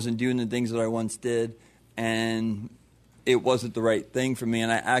 I wasn't doing the things that I once did, and it wasn't the right thing for me.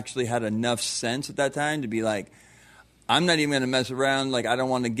 And I actually had enough sense at that time to be like, I'm not even going to mess around. Like, I don't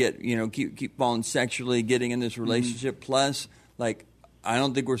want to get, keep falling sexually, getting in this relationship. Mm-hmm. Plus, like, I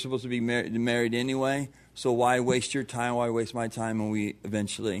don't think we're supposed to be married anyway. So why waste your time? Why waste my time? And we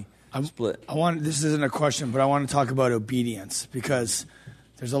eventually split. This isn't a question, but I want to talk about obedience because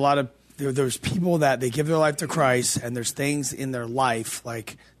there's a lot of there's people that they give their life to Christ, and there's things in their life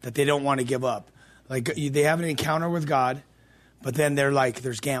like that they don't want to give up. Like they have an encounter with God, but then they're like,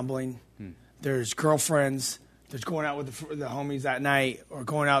 there's gambling, there's girlfriends. There's going out with the homies that night, or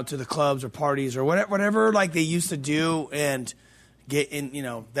going out to the clubs or parties or whatever like they used to do, and get in.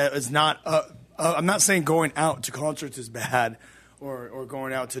 That is not. I'm not saying going out to concerts is bad, or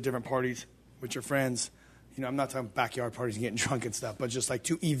going out to different parties with your friends. I'm not talking backyard parties and getting drunk and stuff, but just like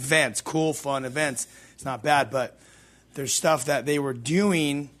to events, cool, fun events. It's not bad, but there's stuff that they were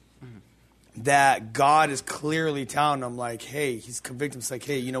doing that God is clearly telling them, like, hey, He's convicting them. It's like,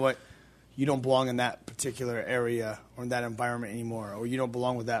 hey, you know what? You don't belong in that particular area or in that environment anymore, or you don't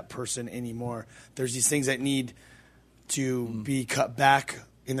belong with that person anymore. There's these things that need to be cut back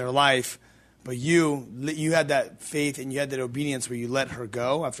in their life, but you had that faith and you had that obedience where you let her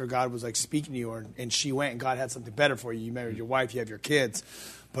go after God was like speaking to you, and she went, and God had something better for you. You married your wife, you have your kids,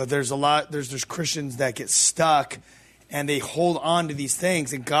 but there's Christians that get stuck and they hold on to these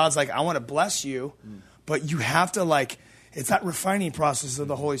things, and God's like, I want to bless you, but you have to like. It's that refining process of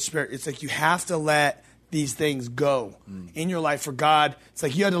the Holy Spirit. It's like you have to let these things go in your life for God. It's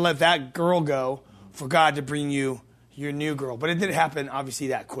like you had to let that girl go for God to bring you your new girl. But it didn't happen, obviously,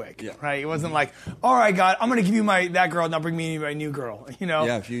 that quick, right? It wasn't like, all right, God, I'm going to give you that girl, now bring me my new girl,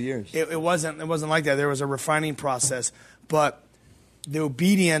 Yeah, a few years. It wasn't like that. There was a refining process. But the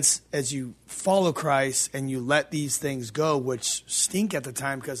obedience as you follow Christ and you let these things go, which stink at the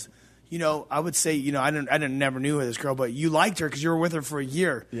time because, I would say, I never knew this girl, but you liked her because you were with her for a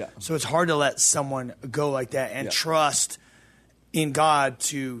year. Yeah. So it's hard to let someone go like that and trust in God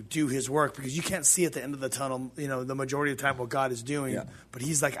to do his work because you can't see at the end of the tunnel, the majority of the time what God is doing. Yeah. But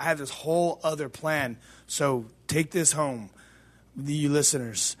he's like, I have this whole other plan. So take this home, you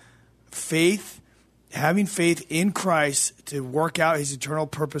listeners. Having faith in Christ to work out his eternal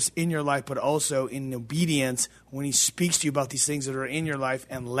purpose in your life, but also in obedience when he speaks to you about these things that are in your life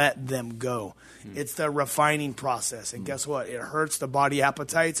and let them go. It's the refining process. And guess what? It hurts the body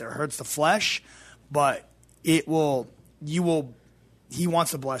appetites. It hurts the flesh, but he wants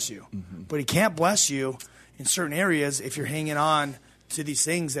to bless you. But he can't bless you in certain areas if you're hanging on to these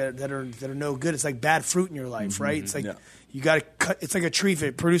things that are no good. It's like bad fruit in your life, right? It's like you got to cut. It's like a tree. If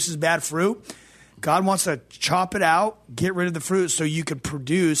it produces bad fruit, God wants to chop it out, get rid of the fruit, so you could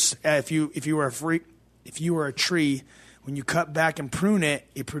produce. If you were a tree, when you cut back and prune it,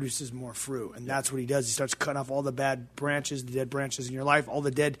 it produces more fruit, and that's what he does. He starts cutting off all the bad branches, the dead branches in your life, all the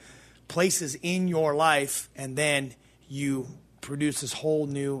dead places in your life, and then you produce this whole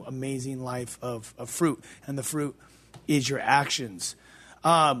new amazing life of fruit, and the fruit is your actions.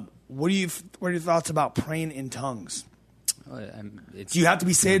 What are your thoughts about praying in tongues? Do you have to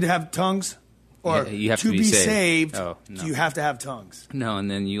be saved to have tongues? Or you have to be saved, no. Do you have to have tongues? No,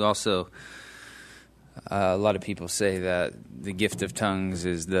 and then you also, a lot of people say that the gift of tongues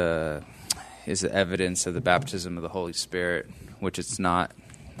is the evidence of the baptism of the Holy Spirit, which it's not.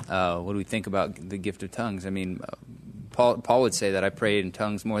 What do we think about the gift of tongues? I mean, Paul would say that I prayed in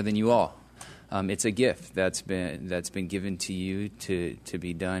tongues more than you all. It's a gift that's been given to you to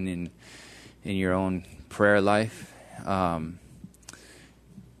be done in your own prayer life.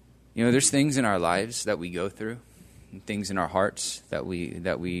 There's things in our lives that we go through, and things in our hearts that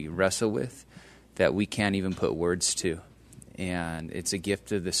we wrestle with that we can't even put words to. And it's a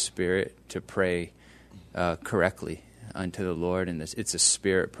gift of the Spirit to pray correctly unto the Lord, and it's a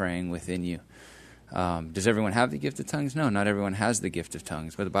Spirit praying within you. Does everyone have the gift of tongues? No, not everyone has the gift of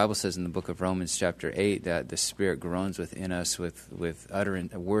tongues. But the Bible says in the book of Romans chapter 8 that the Spirit groans within us with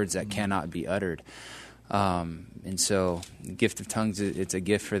words that cannot be uttered. And so the gift of tongues, it's a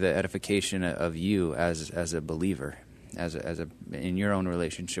gift for the edification of you as a believer, in your own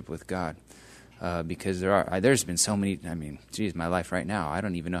relationship with God. Because there's been so many, my life right now, I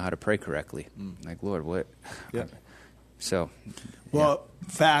don't even know how to pray correctly. Like, Lord, what? Yeah. Well,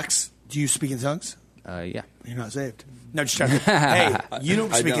 facts. Do you speak in tongues? Yeah. You're not saved. No, just checking. Hey, you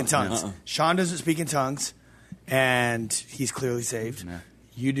don't speak in tongues. Uh-uh. Sean doesn't speak in tongues, and he's clearly saved. Yeah.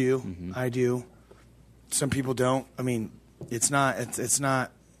 You do. I do. Some people don't. It's not.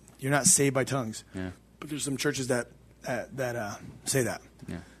 You're not saved by tongues. Yeah. But there's some churches that say that.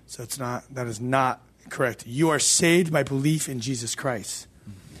 Yeah. So that is not correct. You are saved by belief in Jesus Christ,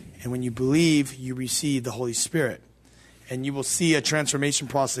 and when you believe, you receive the Holy Spirit, and you will see a transformation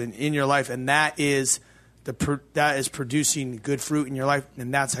process in your life, and that is producing good fruit in your life,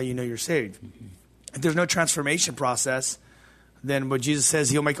 and that's how you know you're saved. If there's no transformation process, then what Jesus says,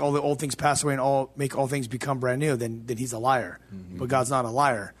 he'll make all the old things pass away and make all things become brand new, then he's a liar. But God's not a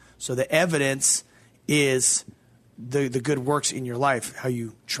liar. So the evidence is the good works in your life, how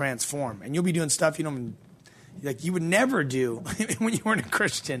you transform. And you'll be doing stuff you would never do when you weren't a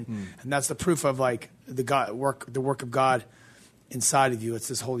Christian. And that's the proof of the work of God inside of you. It's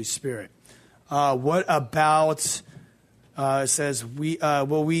this Holy Spirit. What about it says we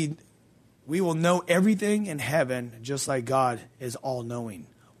will know everything in heaven just like God is all-knowing.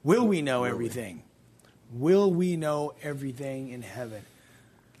 Will we know everything? Will we know everything in heaven?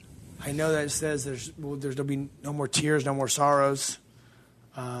 I know that it says there'll be no more tears, no more sorrows.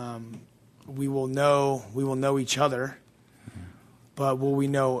 We will know each other. But will we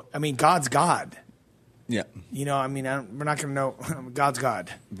know? God's God. Yeah. We're not going to know. God's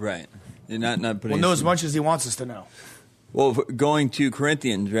God. Right. You're not putting. We'll know as much as He wants us to know. Well, going to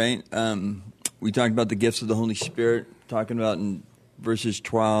Corinthians, right? We talked about the gifts of the Holy Spirit, talking about in verses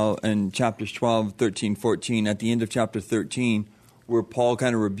 12 and chapters 12, 13, 14. At the end of chapter 13, where Paul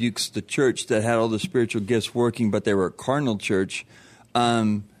kind of rebukes the church that had all the spiritual gifts working, but they were a carnal church.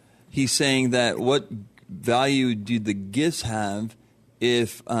 He's saying that what value do the gifts have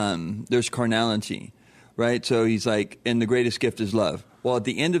if there's carnality, right? So he's like, and the greatest gift is love. Well, at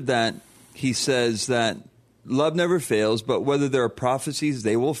the end of that, he says that love never fails, but whether there are prophecies,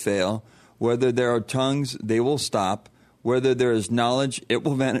 they will fail. Whether there are tongues, they will stop. Whether there is knowledge, it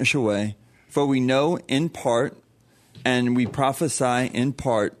will vanish away. For we know in part, and we prophesy in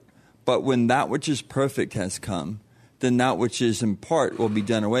part, but when that which is perfect has come, then that which is in part will be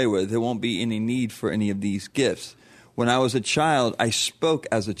done away with. There won't be any need for any of these gifts. When I was a child, I spoke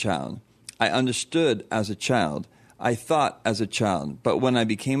as a child. I understood as a child. I thought as a child. But when I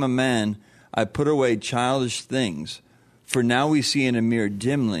became a man, I put away childish things. For now we see in a mirror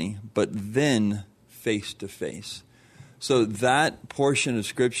dimly, but then face to face. So that portion of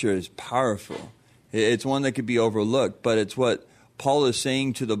Scripture is powerful. It's one that could be overlooked, but it's what Paul is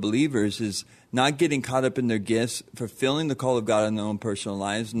saying to the believers is not getting caught up in their gifts, fulfilling the call of God in their own personal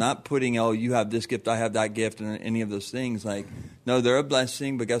lives, not putting, oh, you have this gift, I have that gift, and any of those things. Like, no, they're a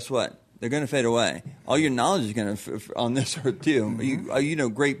blessing, but guess what? They're going to fade away. All your knowledge is going to on this earth too. Mm-hmm. You know,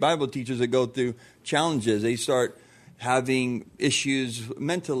 great Bible teachers that go through challenges, they start having issues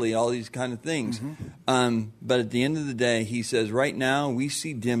mentally, all these kind of things. Mm-hmm. But at the end of the day, he says, right now we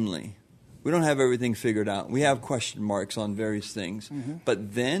see dimly. We don't have everything figured out. We have question marks on various things. Mm-hmm.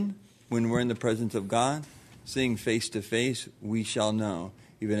 But then, when we're in the presence of God, seeing face to face, we shall know,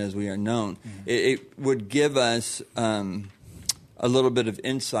 even as we are known. Mm-hmm. It would give us a little bit of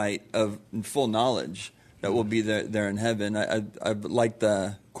insight of full knowledge that will be there in heaven. I like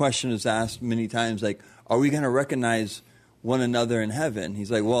the question is asked many times, like, are we going to recognize one another in heaven?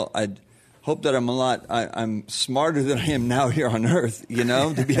 He's like, well, I'd hope that I'm smarter than I am now here on earth, you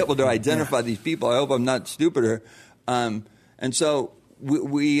know, to be able to identify these people. I hope I'm not stupider. And so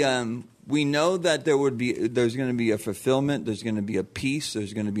we know that there's going to be a fulfillment, there's going to be a peace,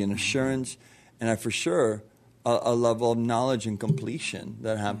 there's going to be an assurance, and for sure a level of knowledge and completion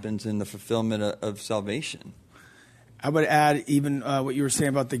that happens in the fulfillment of salvation. I would add even what you were saying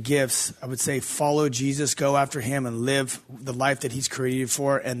about the gifts. I would say follow Jesus, go after him, and live the life that he's created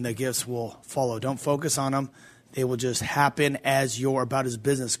for, and the gifts will follow. Don't focus on them. They will just happen as you're about his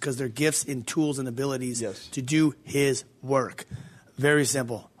business because they're gifts and tools and abilities to do his work. Very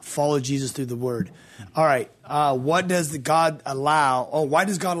simple. Follow Jesus through the word. All right. What does God allow? Oh, why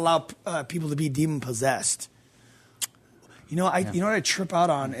does God allow people to be demon possessed? You know, you know what I trip out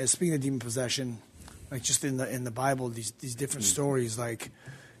on is, speaking of demon possession, like just in the Bible, these different stories, like,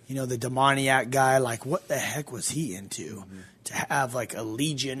 you know, the demoniac guy, like what the heck was he into? Mm-hmm. To have like a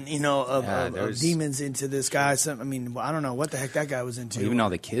legion, you know, of demons into this guy. I mean, I don't know what the heck that guy was into. Even all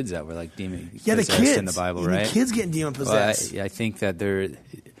the kids that were like demon the possessed kids in the Bible, right? The kids getting demon possessed. Well, I think that they're,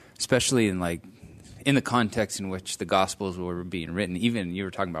 especially in the context in which the Gospels were being written, even you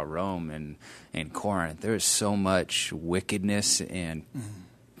were talking about Rome and Corinth, there is so much wickedness and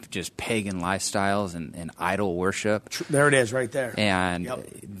just pagan lifestyles and idol worship. There it is, right there. And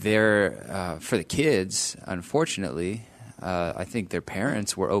they're, for the kids, unfortunately, I think their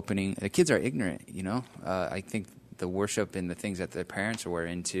parents were opening. The kids are ignorant, you know. I think the worship and the things that their parents were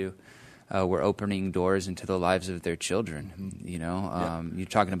into were opening doors into the lives of their children. You know, you're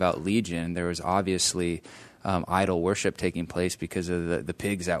talking about Legion. There was obviously idol worship taking place because of the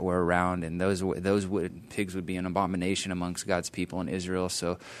pigs that were around, and those pigs would be an abomination amongst God's people in Israel.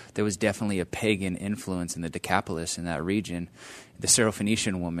 So there was definitely a pagan influence in the Decapolis in that region. The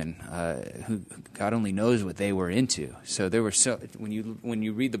Syrophoenician woman, who God only knows what they were into. So there were when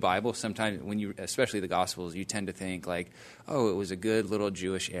you read the Bible, sometimes especially the Gospels, you tend to think like, oh, it was a good little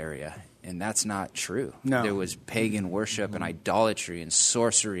Jewish area, and that's not true. No. There was pagan worship and idolatry and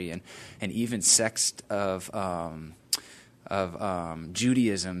sorcery and even sects of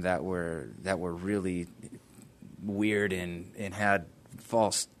Judaism that were really weird and had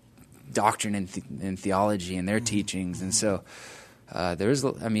false doctrine and theology in their teachings, and so.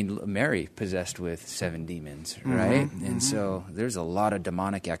 Mary possessed with 7 demons, right? And so there's a lot of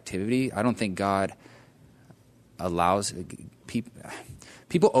demonic activity. I don't think God allows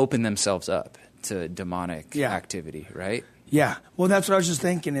people open themselves up to demonic activity, right? Yeah. Well, that's what I was just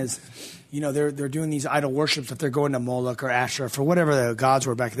thinking is, you know, they're doing these idol worships that they're going to Moloch or Asherah for whatever the gods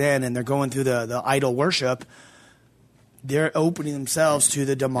were back then, and they're going through the idol worship. They're opening themselves to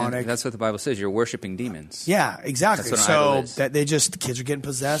the demonic. And that's what the Bible says. You're worshiping demons. Yeah, exactly. That's what an idol is. That kids are getting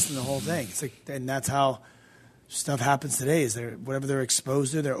possessed and the whole thing. It's like, and that's how stuff happens today. Is whatever they're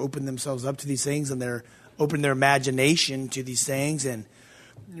exposed to, they're opening themselves up to these things, and they're opening their imagination to these things, and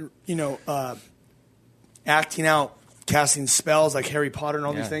acting out, casting spells like Harry Potter and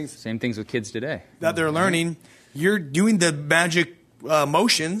all these things. Same things with kids today that they're learning. You're doing the magic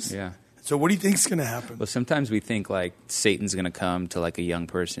motions. Yeah. So what do you think's going to happen? Well, sometimes we think like Satan's going to come to like a young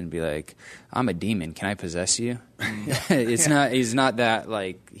person and be like, "I'm a demon. Can I possess you?" It's not. He's not that.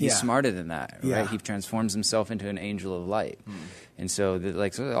 Like he's smarter than that, right? Yeah. He transforms himself into an angel of light. And so,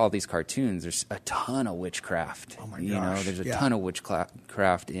 so all these cartoons, there's a ton of witchcraft. Oh my You know, gosh. there's a ton of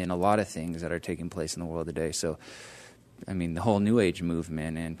witchcraft in a lot of things that are taking place in the world today. So, I mean, the whole New Age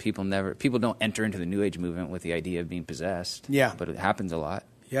movement, and people don't enter into the New Age movement with the idea of being possessed. Yeah. But it happens a lot.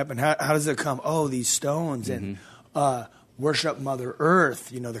 Yep, and how does it come? Oh, these stones and worship Mother Earth,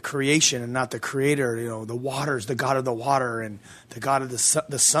 the creation and not the creator, the waters, the God of the water and the God of the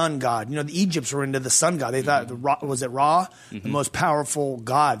sun God. The Egypts were into the sun God. They thought, was it Ra? The most powerful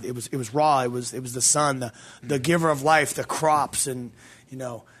God. It was Ra. It was the sun, the giver of life, the crops. And,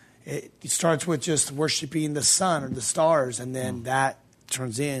 it starts with just worshiping the sun or the stars, and then that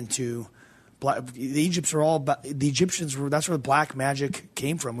turns into... The Egyptians were. That's where black magic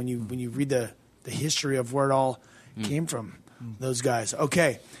came from. When you read the history of where it all came from, those guys.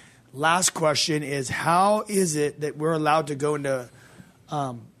 Okay, last question is: how is it that we're allowed to go into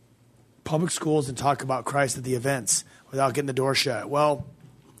public schools and talk about Christ at the events without getting the door shut? Well,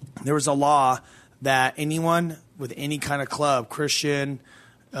 there was a law that anyone with any kind of club, Christian.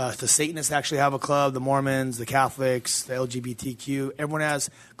 The Satanists actually have a club, the Mormons, the Catholics, the LGBTQ. Everyone has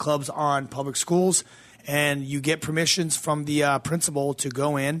clubs on public schools, and you get permissions from the principal to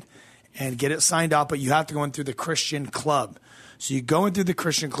go in and get it signed up, but you have to go in through the Christian club. So you go in through the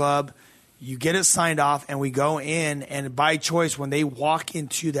Christian club, you get it signed off, and we go in, and by choice, when they walk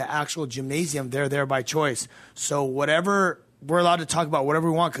into the actual gymnasium, they're there by choice. So we're allowed to talk about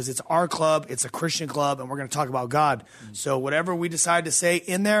whatever we want because it's our club, it's a Christian club, and we're going to talk about God. So whatever we decide to say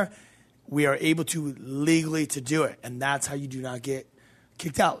in there, we are able to legally to do it, and that's how you do not get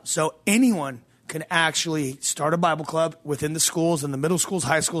kicked out. So anyone can actually start a Bible club within the schools, in the middle schools,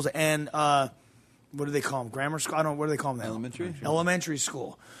 high schools, and what do they call them? Grammar school? I don't know. What do they call them now? Elementary? Elementary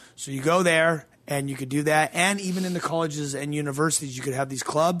school. So you go there, and you could do that. And even in the colleges and universities, you could have these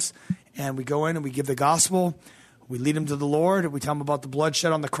clubs, and we go in and we give the gospel. We lead them to the Lord. We tell them about the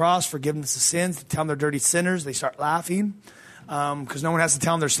bloodshed on the cross, forgiveness of sins. We tell them they're dirty sinners. They start laughing because no one has to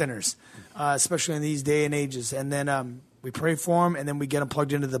tell them they're sinners, especially in these day and ages. And then we pray for them, and then we get them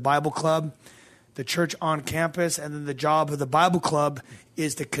plugged into the Bible club, the church on campus. And then the job of the Bible club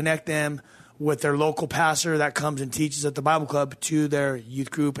is to connect them with their local pastor that comes and teaches at the Bible club to their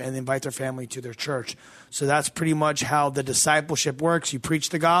youth group and invite their family to their church. So that's pretty much how the discipleship works. You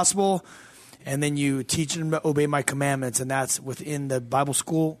preach the gospel, and then you teach them to obey my commandments, and that's within the Bible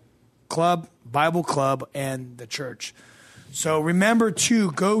school club, Bible club, and the church. So remember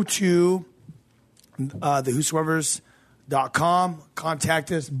to go to thewhosoevers.com,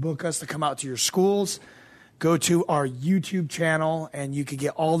 contact us, book us to come out to your schools. Go to our YouTube channel, and you can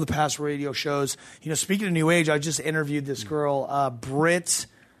get all the past radio shows. Speaking of New Age, I just interviewed this girl, Britt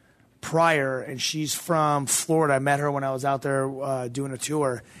Pryor, and she's from Florida. I met her when I was out there doing a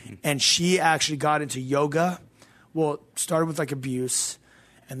tour, and she actually got into yoga. Well, it started with like abuse,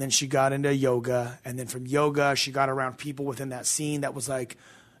 and then she got into yoga, and then from yoga she got around people within that scene that was like,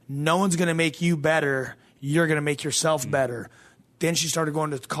 no one's going to make you better, you're going to make yourself better. Then she started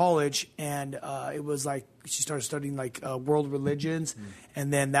going to college, and it was like she started studying like world religions,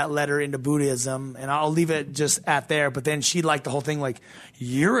 and then that led her into Buddhism. And I'll leave it just at there. But then she liked the whole thing, like,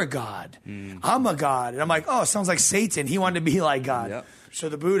 you're a god, I'm a god, and I'm like, oh, it sounds like Satan. He wanted to be like God. Yep. So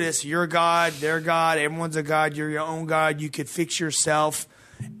the Buddhists, you're a god, they're God, everyone's a god, you're your own god. You could fix yourself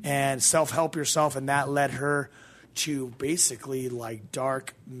and self-help yourself, and that led her to basically like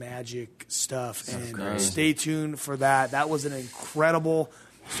dark magic stuff. And crazy. Stay tuned for that. That was an incredible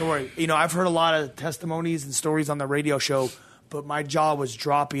story. I've heard a lot of testimonies and stories on the radio show, but my jaw was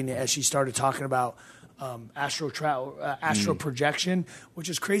dropping as she started talking about astral projection, which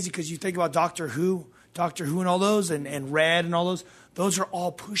is crazy because you think about Doctor Who and all those, and Red and all those are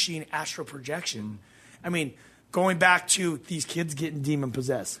all pushing astral projection. I mean, going back to these kids getting demon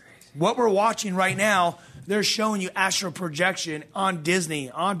possessed. What we're watching right now, they're showing you astral projection on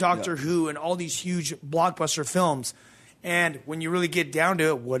Disney, on Doctor Who, and all these huge blockbuster films. And when you really get down to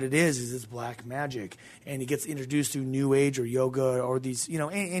it, what it is it's black magic. And it gets introduced through New Age or yoga or these,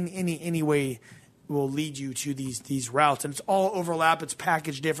 any way will lead you to these routes. And it's all overlap. It's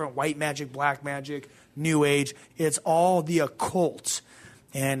packaged different. White magic, black magic, New Age. It's all the occult.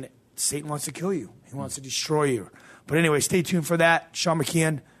 And Satan wants to kill you. He wants to destroy you. But anyway, stay tuned for that. Sean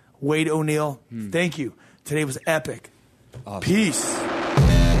Mckeehan, Wade O'Neill, thank you. Today was epic. Awesome. Peace.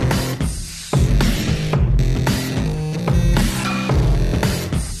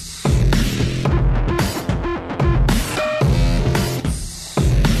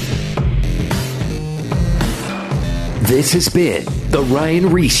 This has been The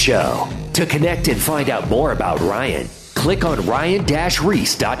Ryan Reese Show. To connect and find out more about Ryan, click on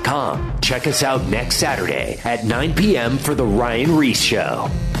ryan-reese.com. Check us out next Saturday at 9 p.m. for The Ryan Reese Show.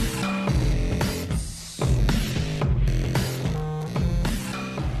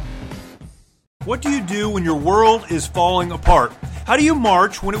 What do you do when your world is falling apart? How do you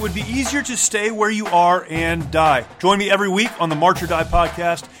march when it would be easier to stay where you are and die? Join me every week on the March or Die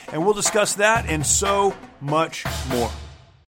podcast, and we'll discuss that and so much more.